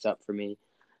confidence up for me,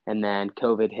 and then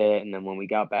COVID hit, and then when we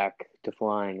got back to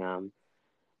flying,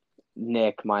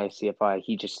 Nick, my CFI,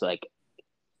 he just like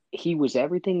he was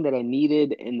everything that I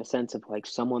needed in the sense of like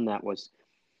someone that was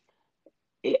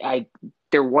I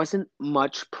there wasn't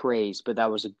much praise, but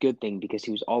that was a good thing because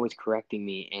he was always correcting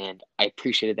me, and I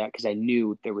appreciated that because I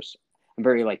knew there was. I'm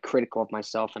very like critical of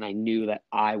myself, and I knew that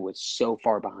I was so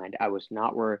far behind. I was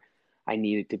not where I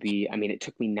needed to be. I mean, it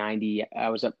took me 90. I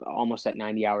was up almost at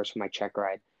 90 hours for my check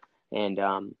ride, and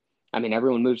I mean,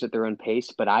 everyone moves at their own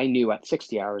pace, but I knew at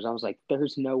 60 hours, I was like,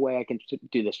 there's no way I can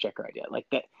do this check ride yet. Like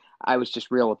that, I was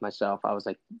just real with myself. I was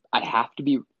like, I have to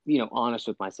be, honest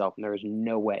with myself, and there is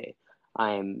no way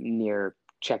I am near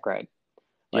check ride.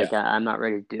 Like Yeah. I'm not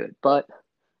ready to do it, but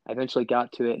I eventually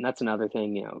got to it, and that's another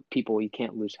thing. People, you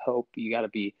can't lose hope.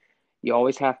 You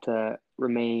always have to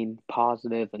remain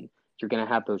positive, and you're gonna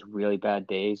have those really bad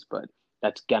days, but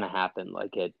that's gonna happen.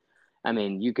 Like it. I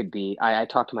mean, you could be. I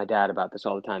talk to my dad about this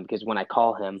all the time because when I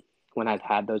call him, when I've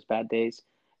had those bad days,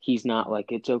 he's not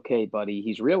like, it's okay, buddy.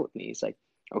 He's real with me. He's like,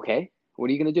 okay, what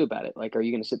are you going to do about it? Like, are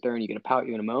you going to sit there and you're going to pout,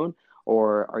 you're going to moan?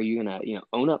 Or are you going to,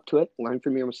 own up to it, learn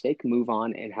from your mistake, move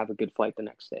on, and have a good flight the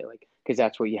next day? Like, because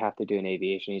that's what you have to do in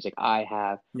aviation. He's like, I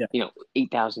have, Yeah.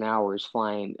 8,000 hours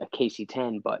flying a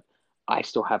KC-10, but I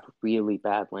still have really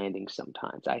bad landings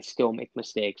sometimes. I still make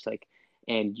mistakes. Like,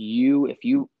 and if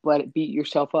you let it beat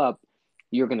yourself up,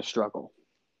 you're going to struggle.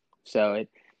 So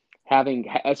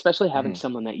especially having Mm-hmm.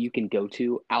 someone that you can go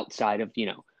to outside of,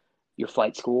 your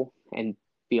flight school and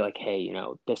be like, hey,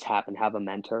 this happened, have a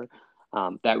mentor.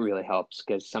 That really helps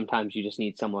because sometimes you just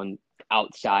need someone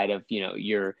outside of,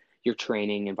 your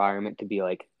training environment to be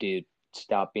like, dude,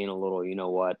 stop being a little, you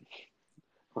know what?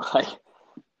 Like,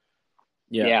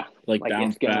 Yeah. yeah, Like like it's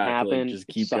bounce gonna back, like happen. just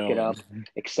keep Suck it going. up,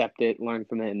 accept it, learn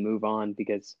from it, and move on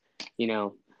because, you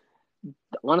know,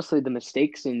 honestly, the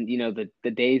mistakes and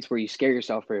the days where you scare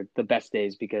yourself are the best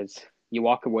days because you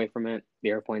walk away from it, the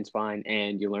airplane's fine,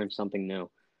 and you learn something new.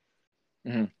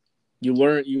 Mm-hmm. You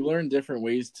learn different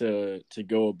ways to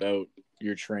go about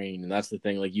your train, and that's the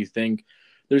thing. Like you think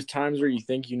there's times where you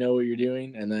think you know what you're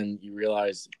doing, and then you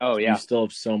realize Oh you yeah, still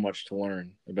have so much to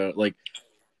learn about. Like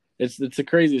it's the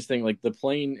craziest thing. Like the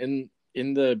plane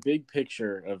in the big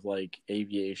picture of like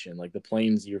aviation, like the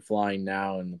planes you're flying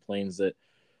now and the planes that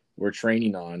we're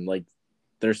training on, like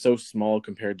they're so small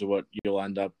compared to what you'll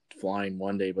end up flying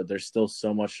one day, but there's still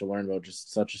so much to learn about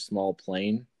just such a small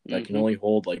plane that can hmm only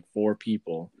hold like four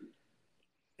people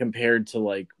compared to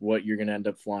like what you're going to end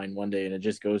up flying one day. And it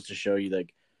just goes to show you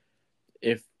like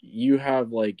if you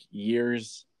have like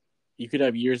years, you could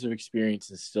have years of experience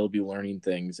and still be learning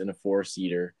things in a four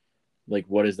seater. Like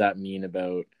what does that mean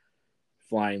about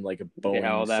flying like a yeah, Boeing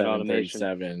all that automation.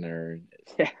 737 or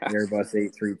Yeah, Airbus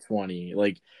A320?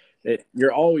 Like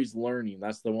you're always learning.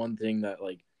 That's the one thing that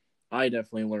like I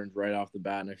definitely learned right off the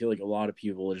bat, and I feel like a lot of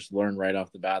people just learn right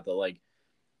off the bat that like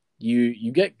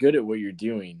you get good at what you're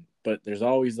doing, but there's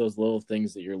always those little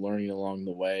things that you're learning along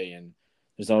the way, and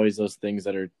there's always those things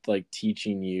that are like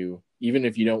teaching you, even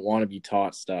if you don't want to be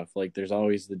taught stuff. Like there's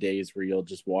always the days where you'll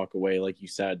just walk away, like you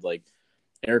said, like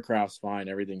aircraft's fine,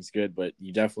 everything's good, but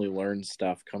you definitely learn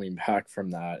stuff coming back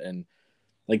from that. And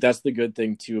like that's the good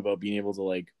thing too about being able to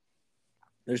like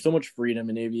there's so much freedom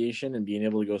in aviation and being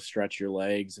able to go stretch your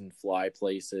legs and fly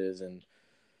places and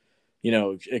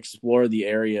explore the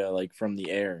area like from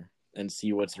the air and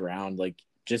see what's around. Like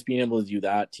just being able to do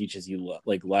that teaches you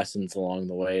like lessons along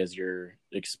the way as you're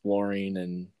exploring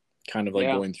and kind of like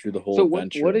yeah. going through the whole So what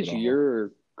adventure what of it is all.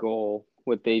 your goal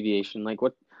with aviation? Like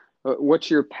What's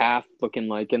your path looking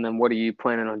like, and then what are you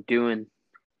planning on doing?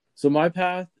 So my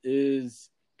path is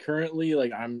currently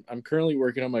like I'm currently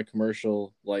working on my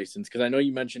commercial license because I know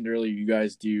you mentioned earlier you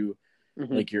guys do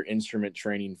Hmm. like your instrument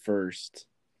training first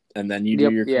and then you do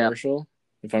Yep. your Yeah. commercial,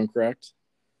 if I'm correct.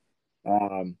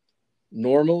 Um,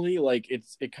 Normally, like it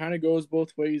kind of goes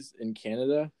both ways in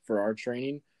Canada for our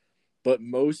training, but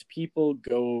most people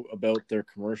go about their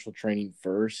commercial training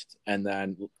first, and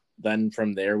then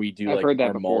from there we do I've like heard that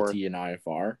our before. multi and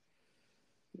IFR.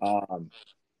 Um,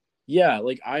 yeah,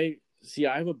 like I see,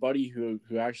 I have a buddy who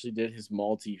actually did his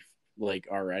multi like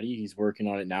already. He's working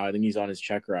on it now. I think he's on his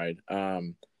check ride.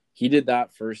 He did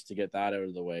that first to get that out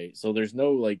of the way. So there's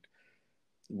no like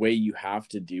way you have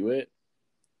to do it,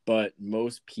 but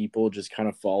most people just kind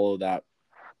of follow that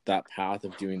path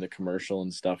of doing the commercial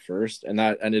and stuff first, and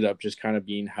that ended up just kind of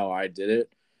being how I did it.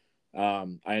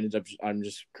 I'm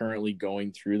just currently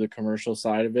going through the commercial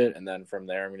side of it, and then from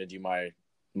there I'm going to do my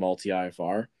multi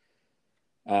IFR.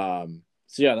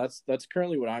 So yeah, that's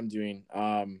currently what I'm doing.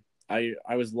 I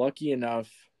was lucky enough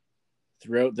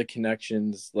throughout the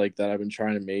connections like that I've been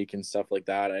trying to make and stuff like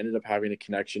that. I ended up having a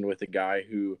connection with a guy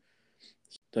who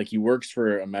like he works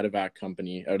for a medevac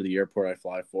company out of the airport I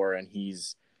fly for, and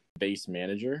he's base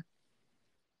manager.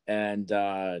 And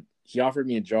he offered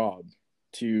me a job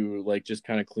to like just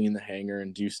kind of clean the hangar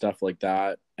and do stuff like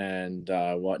that and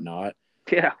whatnot.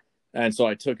 Yeah. And so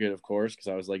I took it, of course, because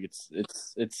I was like,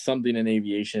 it's something in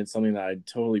aviation. It's something that I'd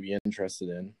totally be interested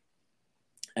in.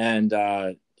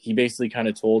 And he basically kind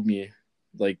of told me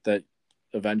like that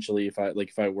eventually,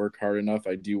 if I work hard enough,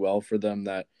 I do well for them.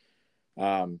 That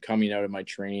coming out of my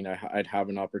training, I'd have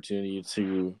an opportunity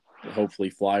to hopefully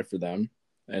fly for them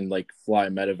and like fly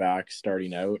medevac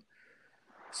starting out.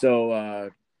 So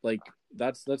like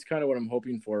that's kind of what I'm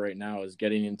hoping for right now is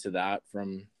getting into that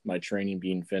from my training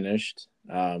being finished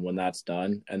when that's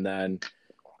done, and then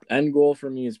end goal for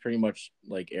me is pretty much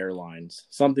like airlines,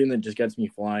 something that just gets me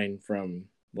flying from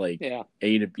like Yeah.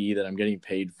 A to B that I'm getting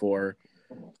paid for.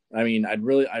 I mean, I'd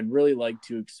really like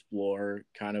to explore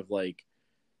kind of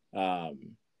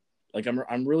um like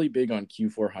I'm really big on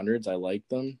Q400s. I like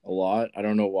them a lot. I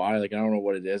don't know why. Like I don't know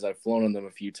what it is. I've flown on them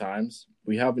a few times.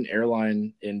 We have an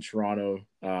airline in Toronto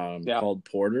Yeah. called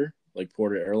Porter, like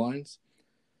Porter Airlines.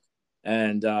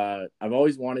 And I've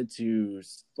always wanted to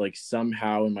like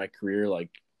somehow in my career, like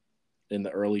in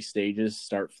the early stages,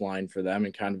 start flying for them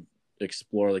and kind of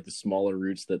explore like the smaller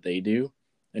routes that they do,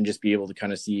 and just be able to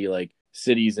kind of see like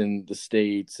cities in the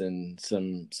states and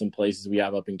some places we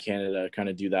have up in Canada, kind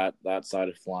of do that side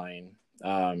of flying.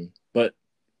 But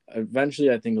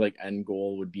eventually, I think like end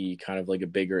goal would be kind of like a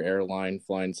bigger airline,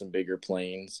 flying some bigger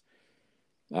planes.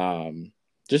 Um,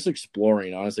 just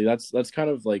exploring. Honestly, that's kind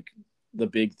of like the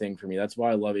big thing for me. That's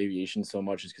why I love aviation so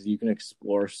much, is because you can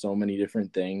explore so many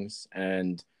different things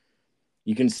and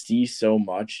you can see so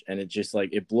much, and it just like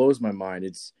it blows my mind.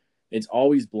 It's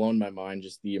always blown my mind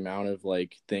just the amount of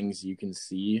like things you can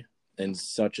see in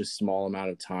such a small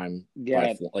amount of time by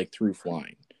Yeah. like through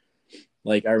flying.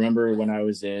 Like I remember when I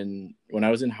was in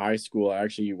high school, I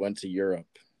actually went to Europe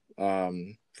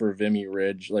for Vimy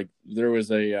Ridge. Like there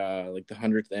was a like the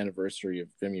 100th anniversary of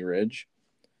Vimy Ridge.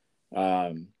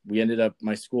 We ended up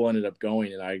my school ended up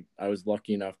going, and I was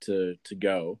lucky enough to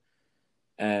go.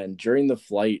 And during the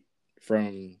flight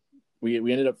from we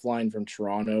ended up flying from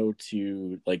Toronto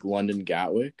to like London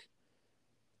Gatwick.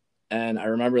 And I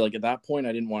remember like at that point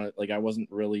I didn't want to like I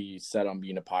wasn't really set on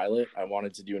being a pilot. I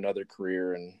wanted to do another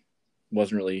career and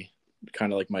wasn't really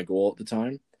kind of like my goal at the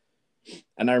time.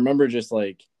 And I remember just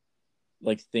like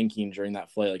thinking during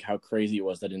that flight like how crazy it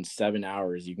was that in 7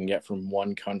 hours you can get from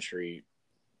one country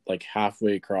like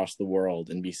halfway across the world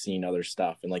and be seeing other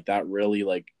stuff. And like that really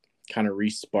like kind of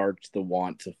re-sparked the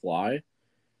want to fly.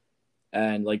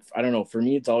 And like I don't know, for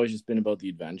me it's always just been about the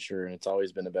adventure, and it's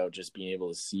always been about just being able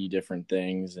to see different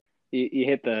things. You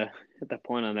hit the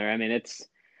point on there. I mean, it's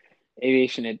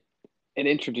aviation. It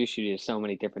introduced you to so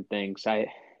many different things. I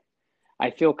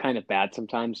feel kind of bad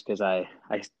sometimes because I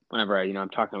whenever I'm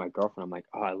talking to my girlfriend, I'm like,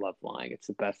 oh, I love flying. It's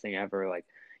the best thing ever. Like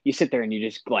you sit there and you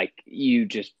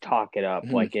just talk it up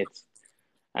Mhm. like it's.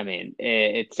 I mean,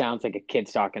 it sounds like a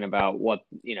kid's talking about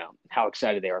how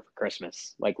excited they are for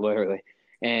Christmas, like literally.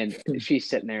 And she's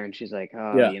sitting there and she's like,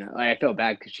 oh, Yeah. I feel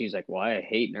bad because she's like, well, I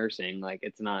hate nursing. Like,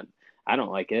 it's not, I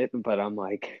don't like it, but I'm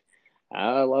like,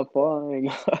 I love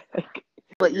flying.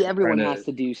 But You're yeah, trying everyone has to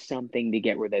to do something to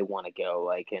get where they want to go.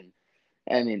 Like, and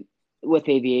I mean, with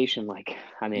aviation, like,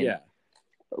 I mean, yeah.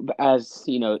 as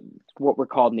what we're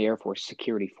called in the Air Force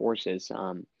security forces,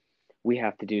 we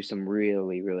have to do some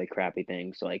really, really crappy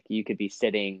things. Like you could be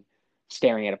staring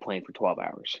at a plane for 12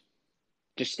 hours,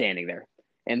 just standing there.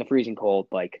 in the freezing cold,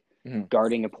 like Mm-hmm.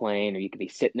 guarding a plane, or you could be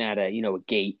sitting at a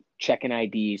gate checking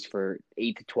IDs for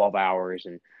 8 to 12 hours,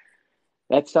 and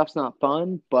that stuff's not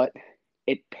fun, but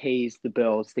it pays the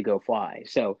bills to go fly.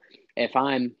 So if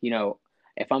I'm,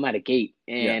 if I'm at a gate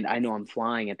Yeah. and I know I'm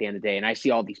flying at the end of the day and I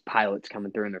see all these pilots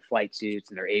coming through in their flight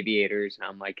suits and their aviators, and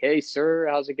I'm like, hey, sir,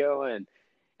 how's it going?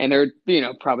 And they're,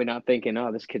 probably not thinking,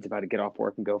 oh, this kid's about to get off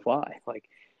work and go fly. Like,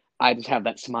 I just have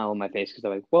that smile on my face because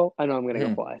I'm like, well, I know I'm going to go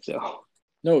Mm-hmm. fly. So,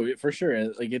 No, for sure.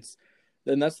 And like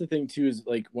and that's the thing too, is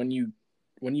like when you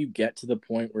get to the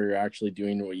point where you're actually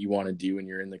doing what you want to do and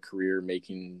you're in the career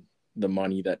making the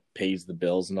money that pays the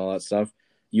bills and all that stuff,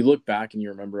 you look back and you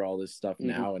remember all this stuff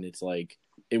mm-hmm. now, and it's like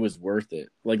it was worth it.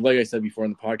 Like I said before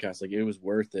in the podcast, like it was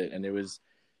worth it, and it was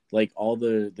like all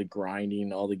the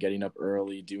grinding, all the getting up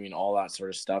early, doing all that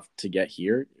sort of stuff to get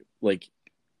here. Like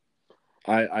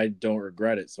I don't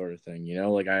regret it, sort of thing,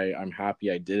 like I'm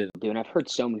happy I did it. Dude, and I've heard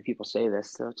so many people say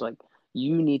this. So it's like,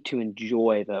 you need to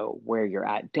enjoy, though, where you're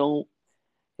at. Don't,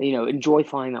 enjoy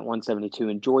flying that 172,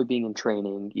 enjoy being in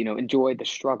training, enjoy the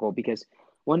struggle, because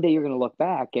one day you're going to look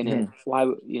back and Mm-hmm.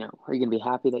 are you going to be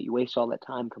happy that you waste all that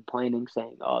time complaining,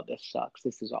 saying, oh, this sucks.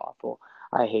 This is awful.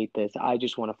 I hate this. I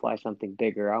just want to fly something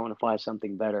bigger. I want to fly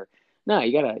something better. No,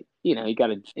 you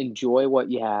gotta enjoy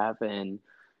what you have, and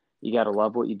you gotta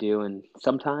love what you do. And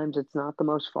sometimes it's not the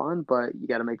most fun, but you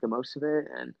gotta make the most of it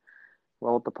and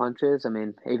roll with the punches. I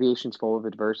mean, aviation's full of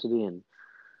adversity, and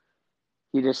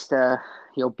you just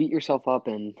you'll beat yourself up,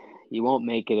 and you won't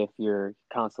make it if you're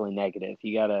constantly negative.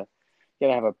 You gotta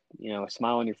have a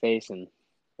smile on your face and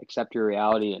accept your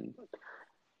reality, and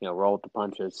roll with the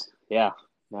punches. Yeah,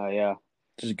 no, yeah,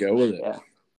 Just go with it. yeah.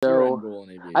 What's your end So goal in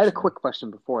I had a aviation? quick question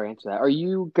before I answer that. Are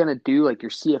you gonna do like your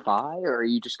CFI, or are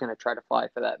you just gonna try to fly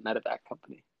for that medevac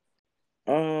company?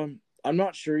 I'm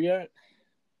not sure yet.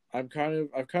 I've kind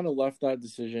of left that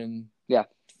decision Yeah.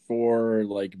 for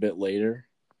like a bit later.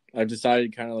 I've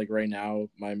decided kind of like right now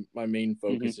my main Mm-hmm.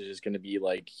 focus is just going to be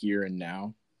like here and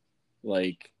now.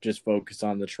 Like just focus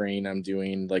on the train I'm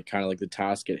doing, like kind of like the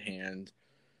task at hand.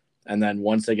 And then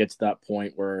once I get to that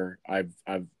point where I've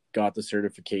got the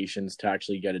certifications to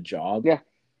actually get a job, Yeah.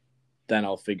 then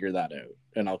I'll figure that out.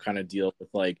 And I'll kind of deal with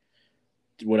like,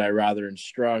 would I rather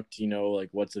instruct, like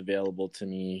what's available to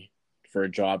me for a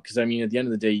job? Because I mean, at the end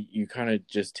of the day, you kind of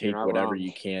just You're take not whatever wrong.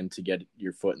 you can to get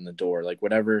your foot in the door. Like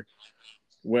wherever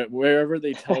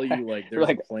they tell you like You're there's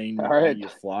a like, plane all for right, you to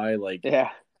fly, like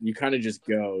yeah. you kind of just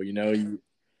go,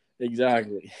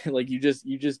 exactly. Like you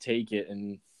just take it,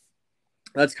 and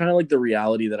that's kind of like the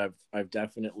reality that I've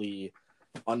definitely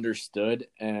understood.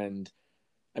 And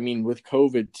I mean, with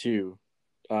COVID too,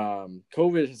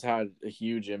 COVID has had a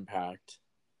huge impact.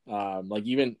 Like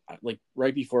even like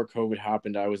right before COVID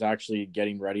happened, I was actually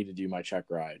getting ready to do my check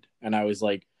ride, and I was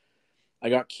like, I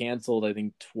got canceled, I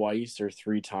think twice or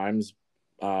three times,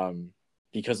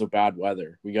 because of bad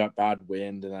weather. We got bad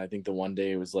wind, and I think the one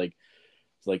day it was like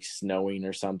snowing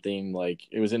or something. Like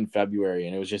it was in February,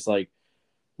 and it was just like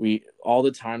all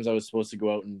the times I was supposed to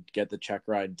go out and get the check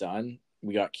ride done,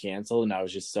 we got canceled, and I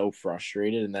was just so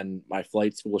frustrated. And then my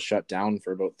flight school shut down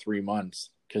for about 3 months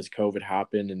because COVID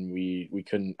happened, and we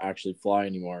couldn't actually fly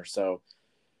anymore. So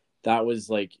that was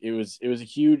like it was a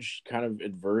huge kind of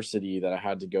adversity that I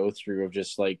had to go through, of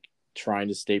just like trying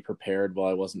to stay prepared while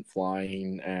I wasn't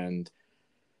flying and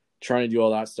trying to do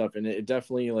all that stuff. And it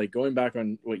definitely, like, going back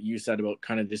on what you said about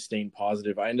kind of just staying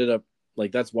positive, I ended up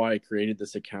like, that's why I created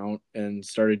this account and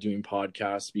started doing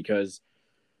podcasts, because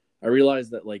I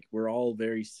realized that like we're all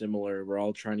very similar. We're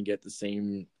all trying to get the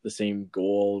same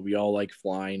goal. We all like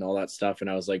flying, all that stuff. And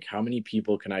I was like, how many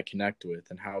people can I connect with,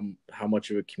 and how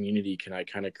much of a community can I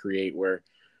kind of create where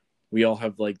we all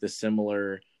have like the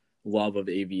similar love of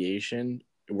aviation.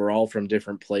 We're all from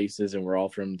different places and we're all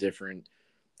from different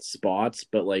spots,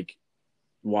 but like,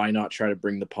 why not try to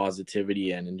bring the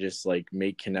positivity in and just like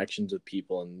make connections with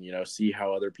people and, see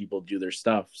how other people do their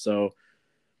stuff. So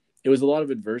it was a lot of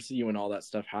adversity when all that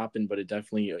stuff happened, but it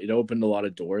opened a lot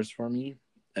of doors for me.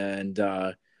 And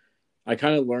I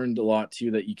kind of learned a lot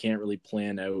too, that you can't really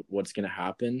plan out what's going to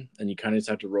happen, and you kind of just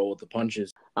have to roll with the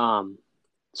punches.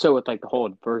 So with like the whole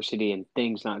adversity and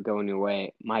things not going your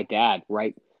way, my dad,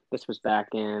 right? This was back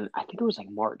in, I think it was like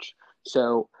March.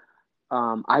 So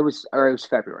it was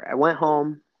February. I went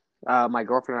home. My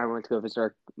girlfriend and I went to go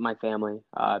visit my family.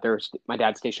 My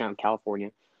dad's stationed out in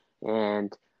California,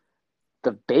 and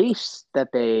the base that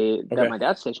Okay. my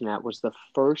dad's stationed at was the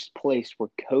first place where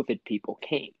COVID people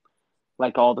came,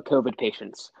 like all the COVID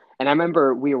patients. And I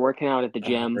remember we were working out at the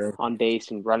gym Really? on base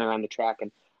and running around the track,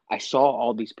 and I saw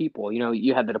all these people.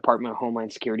 You had the Department of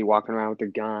Homeland Security walking around with their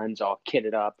guns, all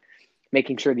kitted up.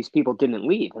 making sure these people didn't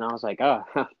leave. And I was like, oh,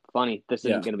 funny. This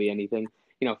Yeah. isn't going to be anything.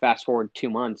 Fast forward 2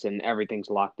 months and everything's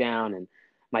locked down. And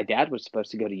my dad was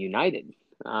supposed to go to United,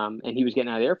 and he was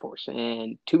getting out of the Air Force.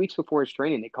 And 2 weeks before his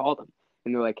training, they called him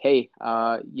and they're like, hey,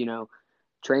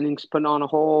 training's putting on a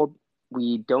hold.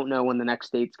 We don't know when the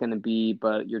next date's going to be,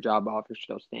 but your job offer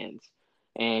still stands.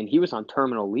 And he was on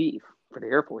terminal leave for the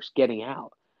Air Force getting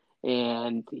out.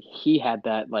 And he had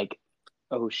that, like,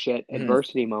 oh shit, Hmm.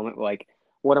 adversity moment. Like,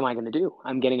 what am I going to do?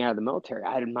 I'm getting out of the military.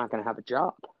 I'm not going to have a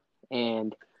job.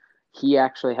 And he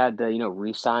actually had to,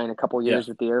 re-sign a couple Yeah. years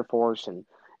with the Air Force. And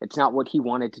it's not what he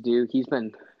wanted to do. He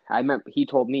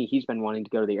told me he's been wanting to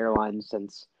go to the airlines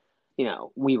since,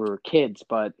 we were kids,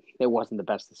 but it wasn't the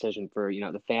best decision for,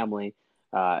 the family.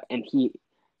 And he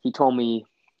told me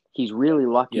he's really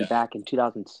lucky Yeah. back in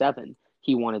 2007,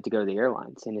 he wanted to go to the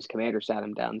airlines and his commander sat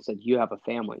him down and said, you have a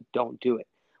family, don't do it.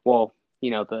 Well,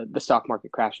 the stock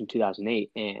market crashed in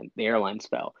 2008 and the airlines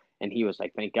fell. And he was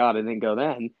like, thank God I didn't go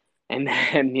then. And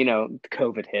then,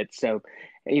 COVID hit. So,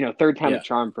 third time a Yeah.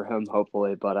 charm for him,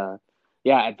 hopefully. But,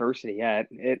 yeah, adversity. Yeah,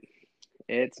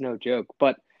 it's no joke.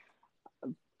 But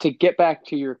to get back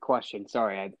to your question,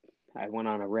 sorry, I went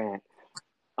on a rant.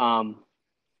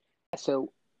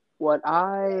 So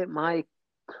my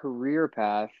career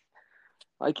path,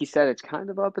 like you said, it's kind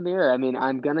of up in the air. I mean, I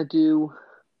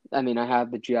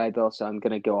have the GI Bill, so I'm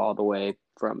gonna go all the way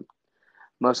from.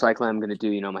 Most likely, I'm gonna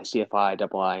do my CFI,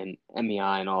 double I, and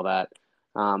MEI, and all that.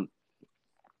 Um,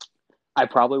 I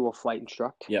probably will flight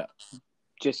instruct, Yeah.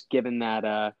 just given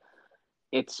that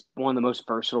it's one of the most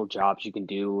versatile jobs you can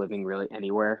do, living really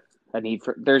anywhere.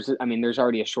 There's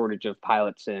already a shortage of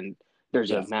pilots, and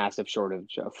there's a Yeah. massive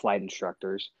shortage of flight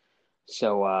instructors.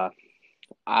 So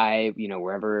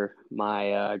wherever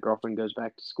my girlfriend goes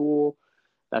back to school,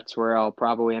 that's where I'll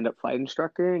probably end up flight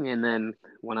instructing. And then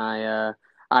when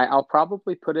I'll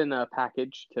probably put in a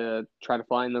package to try to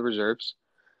fly in the reserves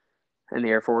in the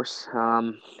Air Force,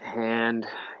 and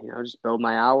just build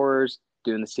my hours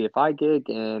doing the CFI gig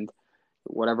and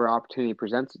whatever opportunity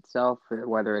presents itself,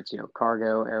 whether it's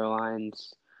cargo,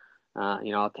 airlines,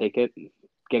 I'll take it.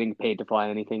 Getting paid to fly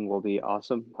anything will be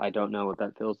awesome. I don't know what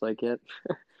that feels like yet,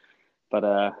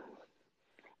 but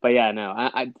yeah, no,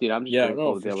 dude, I'm just Yeah. No,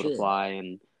 grateful to be for able to sure. fly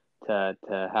and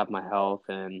to have my health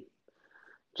and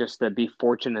just to be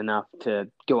fortunate enough to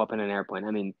go up in an airplane.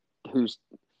 I mean, who's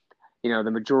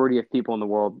the majority of people in the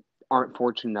world aren't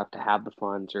fortunate enough to have the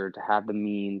funds or to have the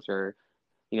means or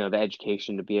the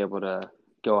education to be able to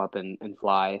go up and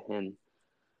fly. And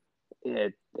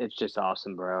it's just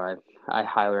awesome, bro. I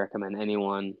highly recommend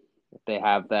anyone, if they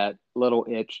have that little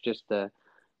itch, just to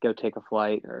go take a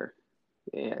flight or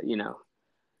yeah,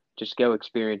 just go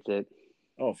experience it.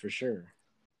 Oh, for sure.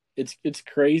 It's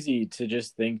crazy to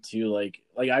just think too, like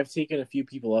I've taken a few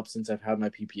people up since I've had my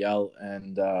PPL,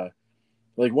 and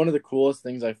like one of the coolest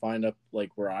things I find up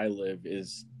like where I live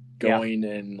is Yeah. going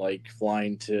and like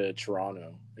flying to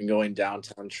Toronto and going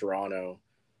downtown Toronto,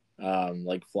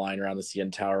 like flying around the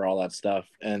CN Tower, all that stuff.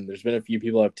 And there's been a few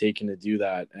people I've taken to do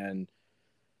that, and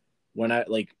when I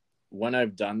like when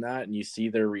I've done that and you see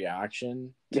their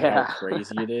reaction to how Yeah.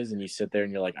 crazy it is, and you sit there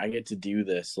and you're like, I get to do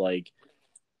this, like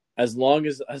as long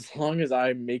as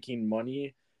I'm making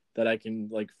money that I can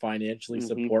like financially hmm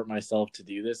support myself to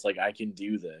do this, like I can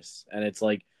do this. And it's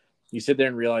like you sit there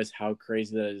and realize how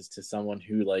crazy that is to someone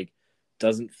who like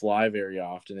doesn't fly very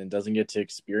often and doesn't get to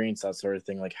experience that sort of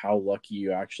thing, like how lucky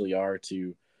you actually are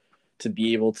to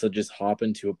be able to just hop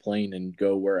into a plane and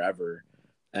go wherever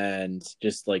and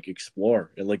just like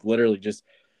explore. And like literally just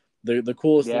the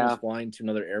coolest thing is Yeah. flying to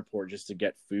another airport just to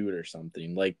get food or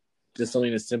something. Like just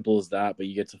something as simple as that, but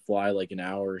you get to fly like an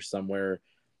hour somewhere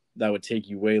that would take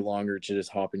you way longer to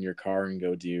just hop in your car and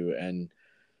go do. And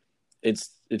it's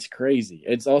crazy.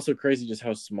 It's also crazy just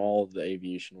how small the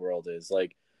aviation world is.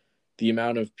 Like the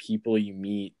amount of people you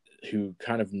meet who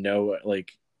kind of know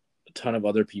like a ton of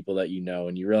other people that you know,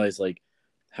 and you realize like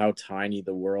how tiny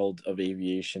the world of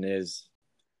aviation is.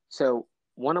 So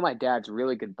one of my dad's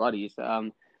really good buddies,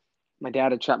 my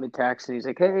dad had shot me a text and he's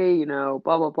like, hey, blah,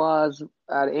 blah, blah's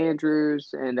out of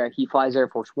Andrews. And he flies Air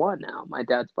Force One now, my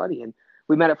dad's buddy. And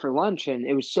we met up for lunch and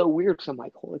it was so weird because I'm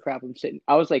like, holy crap,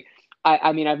 I was like,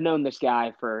 I mean, I've known this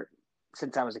guy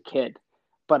since I was a kid,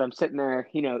 but I'm sitting there,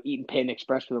 eating Panda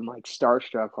Express with him, like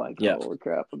starstruck, like, Yeah. holy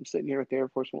crap, I'm sitting here with the Air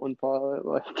Force One pilot.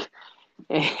 Like,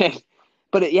 and,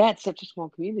 but yeah, it's such a small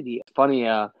community. Funny,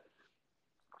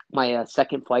 my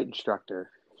second flight instructor,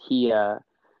 he,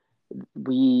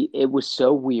 it was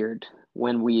so weird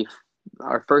when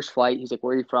our first flight, he's like,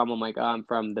 where are you from? I'm like, oh, I'm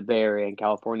from the Bay Area in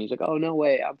California. He's like, oh, no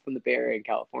way, I'm from the Bay Area in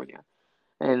California.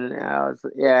 And I was,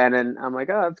 yeah, and then I'm like,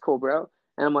 oh, that's cool, bro.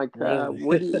 And I'm like, Really?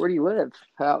 where do you live?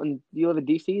 Do you live in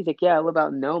DC? He's like, yeah, I live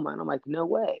out in Noma. And I'm like, no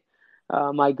way.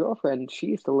 My girlfriend, she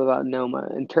used to live out in Noma,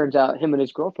 and turns out him and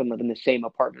his girlfriend live in the same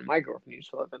apartment my girlfriend used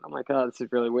to live in. I'm like, oh, this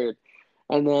is really weird.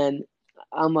 And then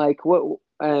I'm like, what?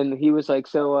 And he was like,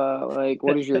 so, like,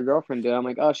 what does your girlfriend do? I'm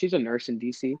like, oh, she's a nurse in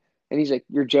DC. And he's like,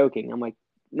 you're joking. I'm like,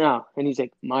 no. And he's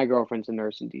like, my girlfriend's a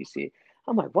nurse in DC.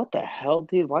 I'm like, what the hell,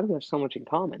 dude? Why do we have so much in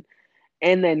common?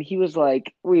 And then he was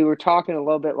like, we were talking a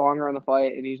little bit longer on the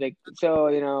flight, and he's like, so,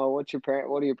 what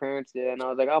do your parents do? And I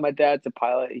was like, oh, my dad's a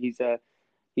pilot. He's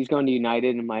going to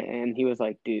United, and he was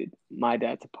like, dude, my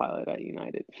dad's a pilot at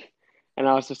United. And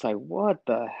I was just like, what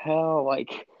the hell?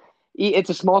 Like, it's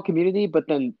a small community, but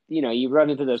then, you run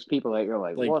into those people that you're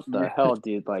like, Like what the hell,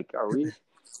 dude? Like, are we?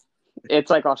 It's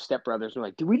like all stepbrothers. We're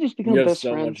like, did we just you become have best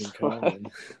so much in friends?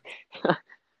 common.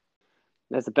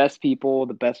 That's the best people,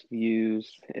 the best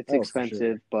views. It's Oh, for sure.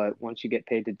 expensive, but once you get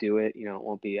paid to do it, it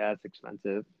won't be as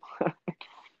expensive.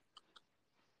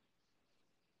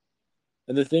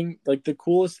 And the thing, like the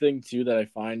coolest thing too that I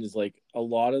find is like a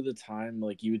lot of the time,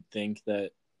 like you would think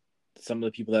that some of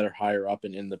the people that are higher up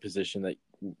and in the position that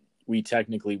we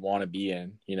technically want to be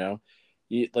in,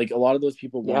 like a lot of those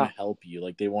people want Yeah, to help you.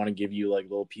 Like they want to give you like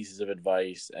little pieces of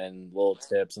advice and little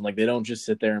tips, and like they don't just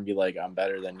sit there and be like, I'm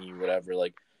better than you, whatever.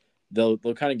 Like they'll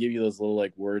kind of give you those little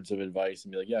like words of advice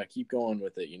and be like, yeah, keep going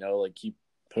with it, like keep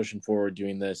pushing forward,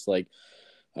 doing this, like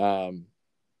um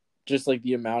just like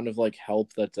the amount of like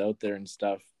help that's out there and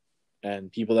stuff,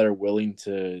 and people that are willing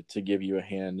to give you a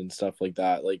hand and stuff like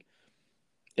that. Like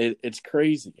it's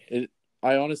crazy.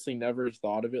 I honestly never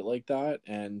thought of it like that.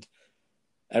 And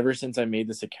ever since I made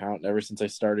this account, ever since I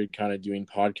started kind of doing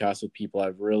podcasts with people,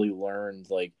 I've really learned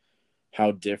like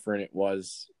how different it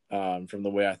was from the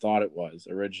way I thought it was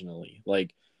originally.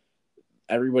 Like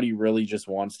everybody really just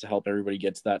wants to help everybody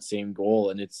get to that same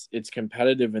goal, and it's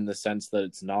competitive in the sense that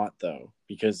it's not, though,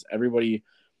 because everybody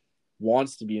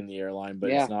wants to be in the airline, but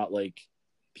it's yeah. not like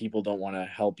people don't want to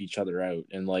help each other out.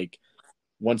 And like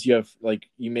once you have like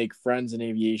you make friends in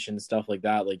aviation and stuff like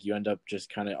that, like you end up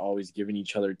just kind of always giving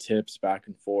each other tips back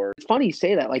and forth. It's funny you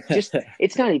say that. Like, just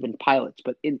it's not even pilots,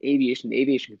 but in aviation, the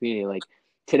aviation community. Like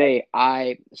today,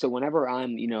 so whenever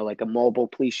I'm, like a mobile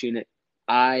police unit,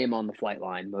 I am on the flight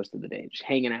line most of the day, just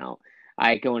hanging out.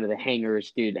 I go into the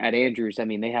hangars, dude. At Andrews, I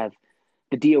mean, they have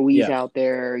the DOE's Yeah. out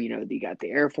there. You got the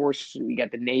Air Force, we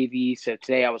got the Navy. So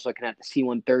today I was looking at the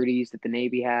C-130s that the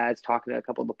Navy has, talking to a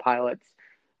couple of the pilots.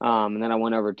 And then I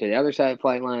went over to the other side of the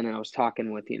flight line, and I was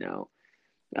talking with,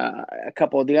 a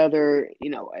couple of the other,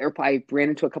 I ran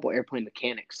into a couple of airplane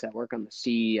mechanics that work on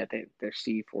the I think they're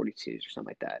C-42s or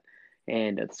something like that,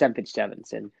 and the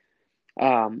 757s. And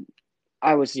um,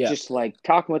 I was Yeah. just like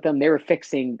talking with them. They were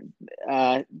fixing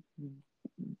the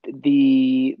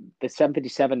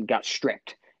 757 got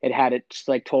stripped. It had its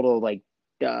like total like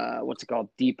what's it called,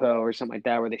 depot or something like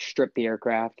that, where they stripped the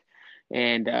aircraft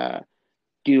and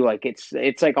do like it's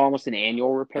like almost an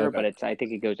annual repair, Okay. but I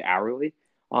think it goes hourly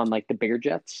on like the bigger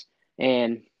jets.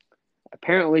 And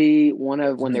apparently, when they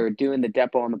Mm-hmm. were doing the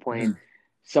depot on the plane,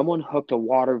 someone hooked a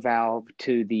water valve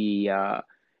to the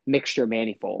mixture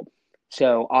manifold.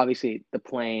 So obviously, the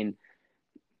plane,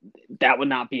 that would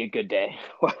not be a good day.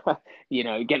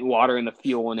 Getting water in the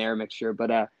fuel and air mixture.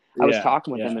 But I was Yeah.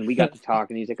 talking with him, Yeah. and we got to talk,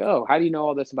 and he's like, "Oh, how do you know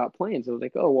all this about planes?" I was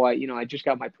like, "Oh, well, I just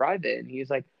got my private." And he's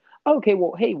like, oh, "Okay,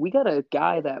 well, hey, we got a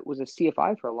guy that was a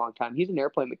CFI for a long time. He's an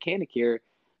airplane mechanic here.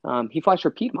 He flies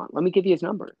for Piedmont. Let me give you his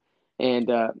number."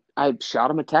 And I shot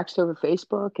him a text over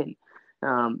Facebook,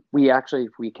 and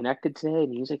we connected today,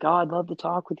 and he's like, "Oh, I'd love to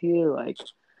talk with you." Like,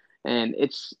 and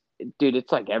dude,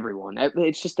 it's like everyone.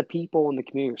 It's just the people in the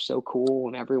community are so cool,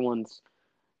 and everyone's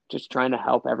just trying to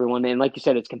help everyone. And like you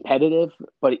said, it's competitive,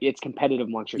 but it's competitive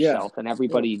amongst Yeah. yourself, and No.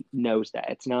 everybody knows that.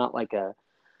 It's not like a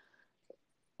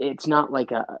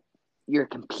you're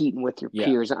competing with your Yeah.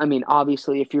 peers. I mean,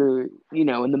 obviously, if you're,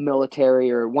 in the military,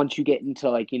 or once you get into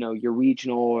like, your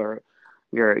regional or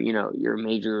your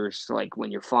majors, like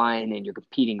when you're flying and you're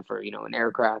competing for, an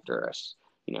aircraft or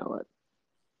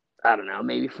I don't know,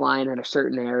 maybe flying in a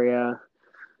certain area.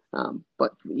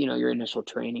 But your initial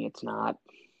training, it's not,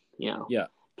 you know, Yeah.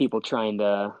 people trying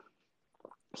to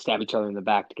stab each other in the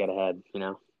back to get ahead.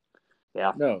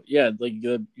 Yeah, No, yeah, like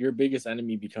your biggest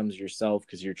enemy becomes yourself,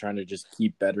 because you're trying to just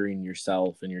keep bettering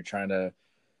yourself, and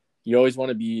you always want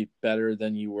to be better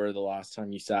than you were the last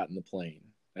time you sat in the plane.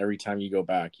 Every time you go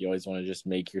back, you always want to just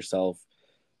make yourself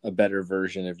a better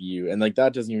version of you. And like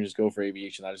that doesn't even just go for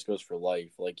aviation, that just goes for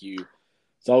life. Like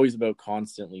it's always about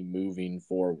constantly moving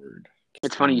forward.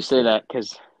 it's funny you Moving say forward. that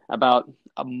because about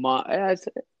a month,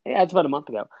 it's about a month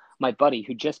ago, my buddy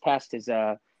who just passed his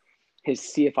his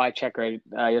CFI check ride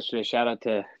yesterday. Shout out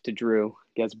to Drew,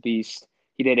 guy's a beast.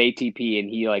 He did ATP and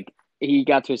he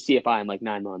got to his CFI in like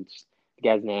 9 months. The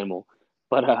guy's an animal.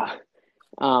 But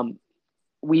um,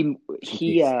 we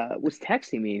he Jeez. was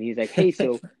texting me and he's like, "Hey,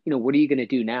 so what are you gonna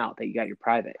do now that you got your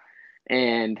private?"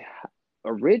 And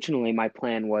originally, my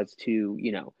plan was to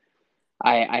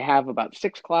I have about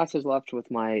 6 classes left with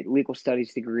my legal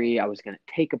studies degree. I was going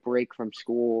to take a break from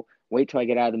school, wait till I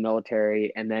get out of the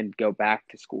military, and then go back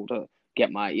to school to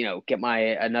get my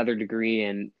another degree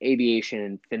in aviation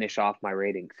and finish off my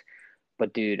ratings.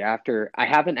 But dude, after I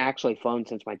haven't actually flown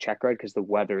since my check ride because the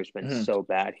weather has been Mhm. so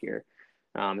bad here.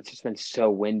 It's just been so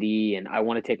windy, and I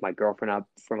want to take my girlfriend up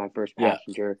for my first Yeah.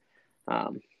 passenger.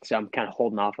 So I'm kind of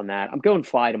holding off on that. I'm going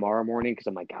fly tomorrow morning because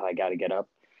I'm like, God, I got to get up.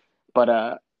 But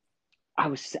I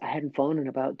hadn't flown in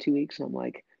about 2 weeks, and I'm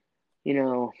like, you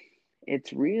know,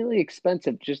 it's really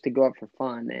expensive just to go up for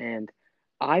fun, and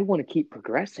I want to keep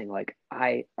progressing. Like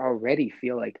I already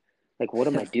feel like what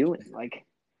am I doing? Like,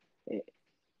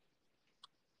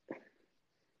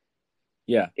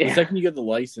 Yeah. The yeah, second you get the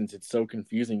license, it's so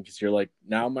confusing because you're like,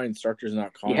 now my instructor's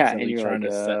not yeah, and constantly you're trying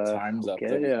like, to set times up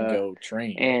that we okay, can go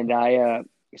train. and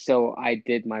so I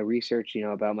did my research,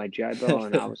 about my jet bill,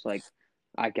 and I was like,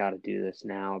 I got to do this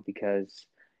now because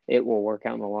it will work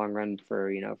out in the long run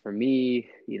for me,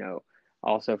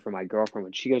 also for my girlfriend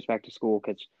when she goes back to school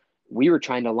because we were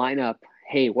trying to line up,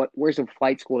 hey, where's a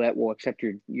flight school that will accept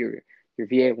your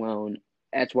VA loan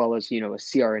as well as a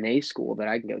CRNA school that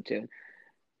I can go to.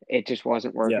 It just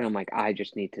wasn't working. Yeah. I'm like, I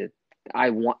just need to.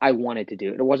 I wanted to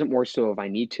do it. It wasn't more so if I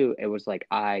need to. It was like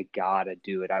I gotta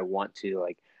do it. I want to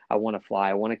I want to fly.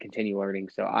 I want to continue learning.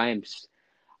 So I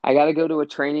got to go to a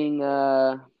training.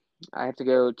 I have to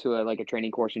go to a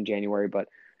training course in January, but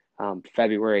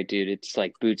February, dude, it's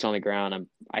like boots on the ground.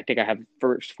 I think I have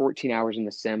first 14 hours in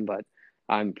the sim, but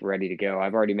I'm ready to go.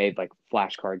 I've already made like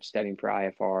flashcards studying for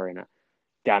IFR, and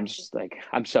I'm just like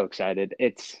I'm so excited.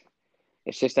 It's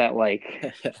just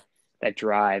that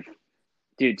drive,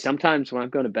 dude. Sometimes when I'm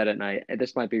going to bed at night,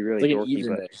 this might be It's really like an dorky,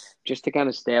 even but day. just to kind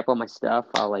of stay up on my stuff,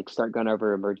 I'll like start going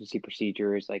over emergency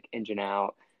procedures, like engine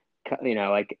out,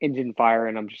 like engine fire,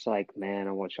 and I'm just like, man,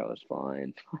 I wish I was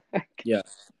flying. Yeah.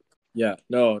 Yeah.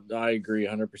 No, I agree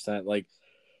 100%. Like,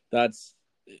 that's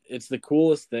it's the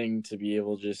coolest thing to be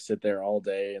able to just sit there all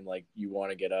day and like you want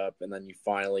to get up and then you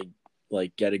finally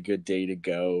like get a good day to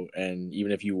go, and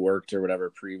even if you worked or whatever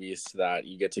previous to that,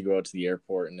 you get to go out to the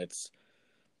airport, and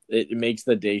it makes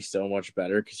the day so much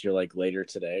better because you're like, later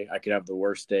today I could have the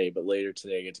worst day, but later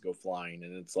today I get to go flying,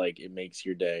 and it's like it makes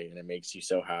your day and it makes you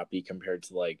so happy compared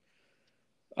to like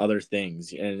other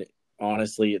things. And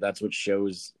honestly, that's what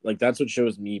shows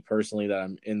me personally that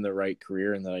I'm in the right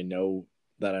career and that I know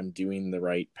that I'm doing the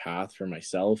right path for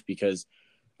myself, because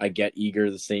I get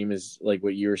eager, the same as like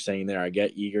what you were saying there. I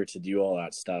get eager to do all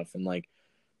that stuff, and like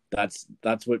that's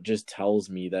what just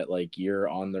tells me that like you're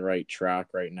on the right track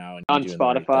right now and you're On doing the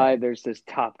right Spotify, thing. there's this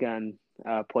Top Gun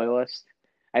playlist.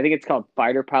 I think it's called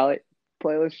Fighter Pilot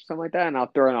playlist or something like that, and I'll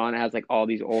throw it on. It has like all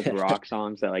these old rock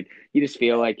songs that like you just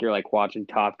feel like you're like watching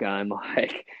Top Gun,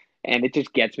 like, and it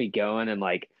just gets me going. And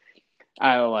like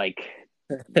I like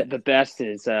the best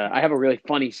is I have a really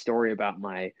funny story about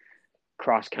my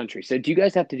cross country. So do you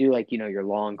guys have to do like your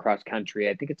long cross country?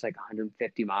 I think it's like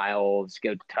 150 miles.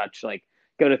 Go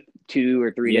to two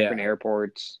or three different Yeah.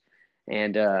 airports,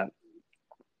 and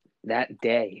that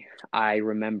day I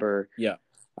remember Yeah.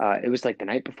 it was like the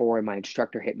night before, and my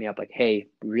instructor hit me up like, "Hey,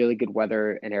 really good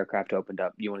weather, an aircraft opened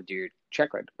up. You want to do your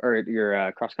check ride or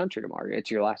your cross country tomorrow?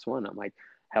 It's your last one." I'm like,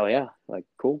 "Hell yeah!" Like,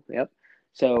 cool, yep.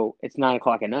 So it's 9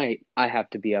 o'clock at night. I have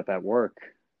to be up at work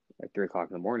at 3 o'clock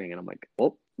in the morning, and I'm like,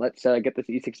 "Well, let's get this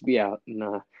E6B out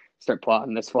and start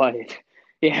plotting this flight."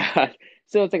 Yeah.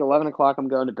 So it's like 11 o'clock. I'm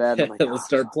going to bed, and I'm like, Let's "Oh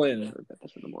start fuck, I planning. better get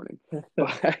this in the morning."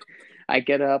 But I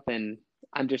get up and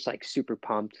I'm just like super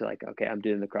pumped. Like, okay, I'm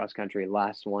doing the cross country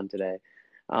last one today.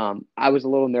 I was a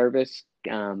little nervous,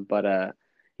 but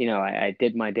I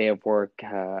did my day of work.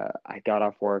 I got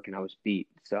off work and I was beat,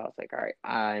 so I was like, all right,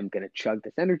 I'm gonna chug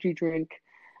this energy drink.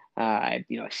 I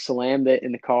slammed it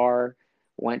in the car.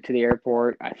 Went to the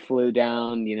airport. I flew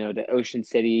down, to Ocean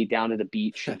City, down to the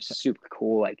beach. It was super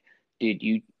cool. Like, dude,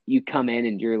 you come in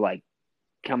and you're like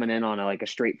coming in on like a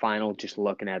straight final, just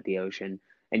looking at the ocean,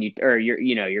 and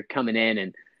you're coming in,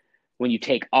 and when you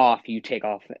take off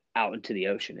out into the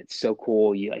ocean. It's so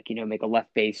cool. You make a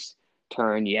left base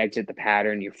turn, you exit the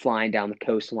pattern, you're flying down the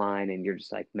coastline, and you're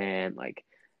just like, man, like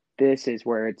this is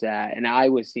where it's at. And I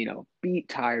was, beat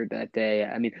tired that day.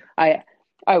 I mean,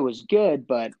 I was good,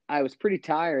 but I was pretty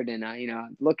tired, and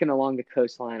looking along the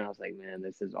coastline, I was like, man,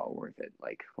 this is all worth it.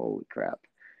 Like, holy crap.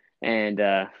 And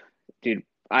dude,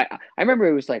 I remember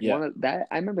it was like Yeah. one of that.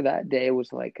 I remember that day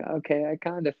was like, okay, I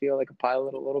kind of feel like a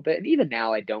pilot a little bit, and even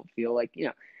now I don't feel like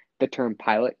the term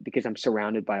pilot because I'm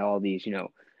surrounded by all these you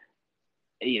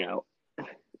know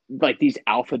like these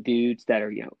alpha dudes that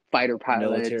are fighter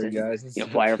pilots Military and guys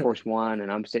and Fly Air stuff. Force One,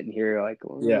 and I'm sitting here like,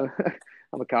 Yeah. well,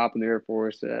 I'm a cop in the Air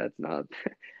Force. That's not.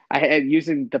 I had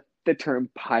using the term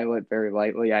pilot very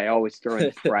lightly. I always throw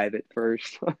in private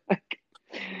first.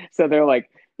 So they're like,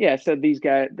 yeah. So these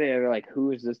guys, they're like,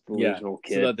 who is this Yeah. delusional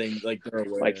So kid? that they like they're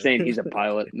Like aware. saying he's a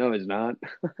pilot. No, he's not.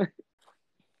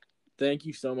 Thank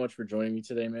you so much for joining me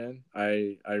today, man.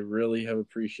 I really have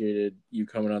appreciated you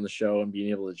coming on the show and being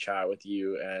able to chat with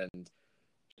you,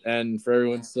 and for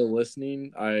everyone still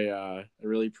listening, I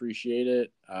really appreciate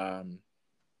it.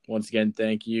 Once again,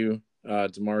 thank you,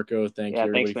 Demarco. Thank Yeah,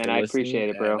 you thanks, everybody man. for I listening, appreciate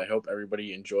it, and bro. I hope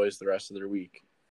everybody enjoys the rest of their week.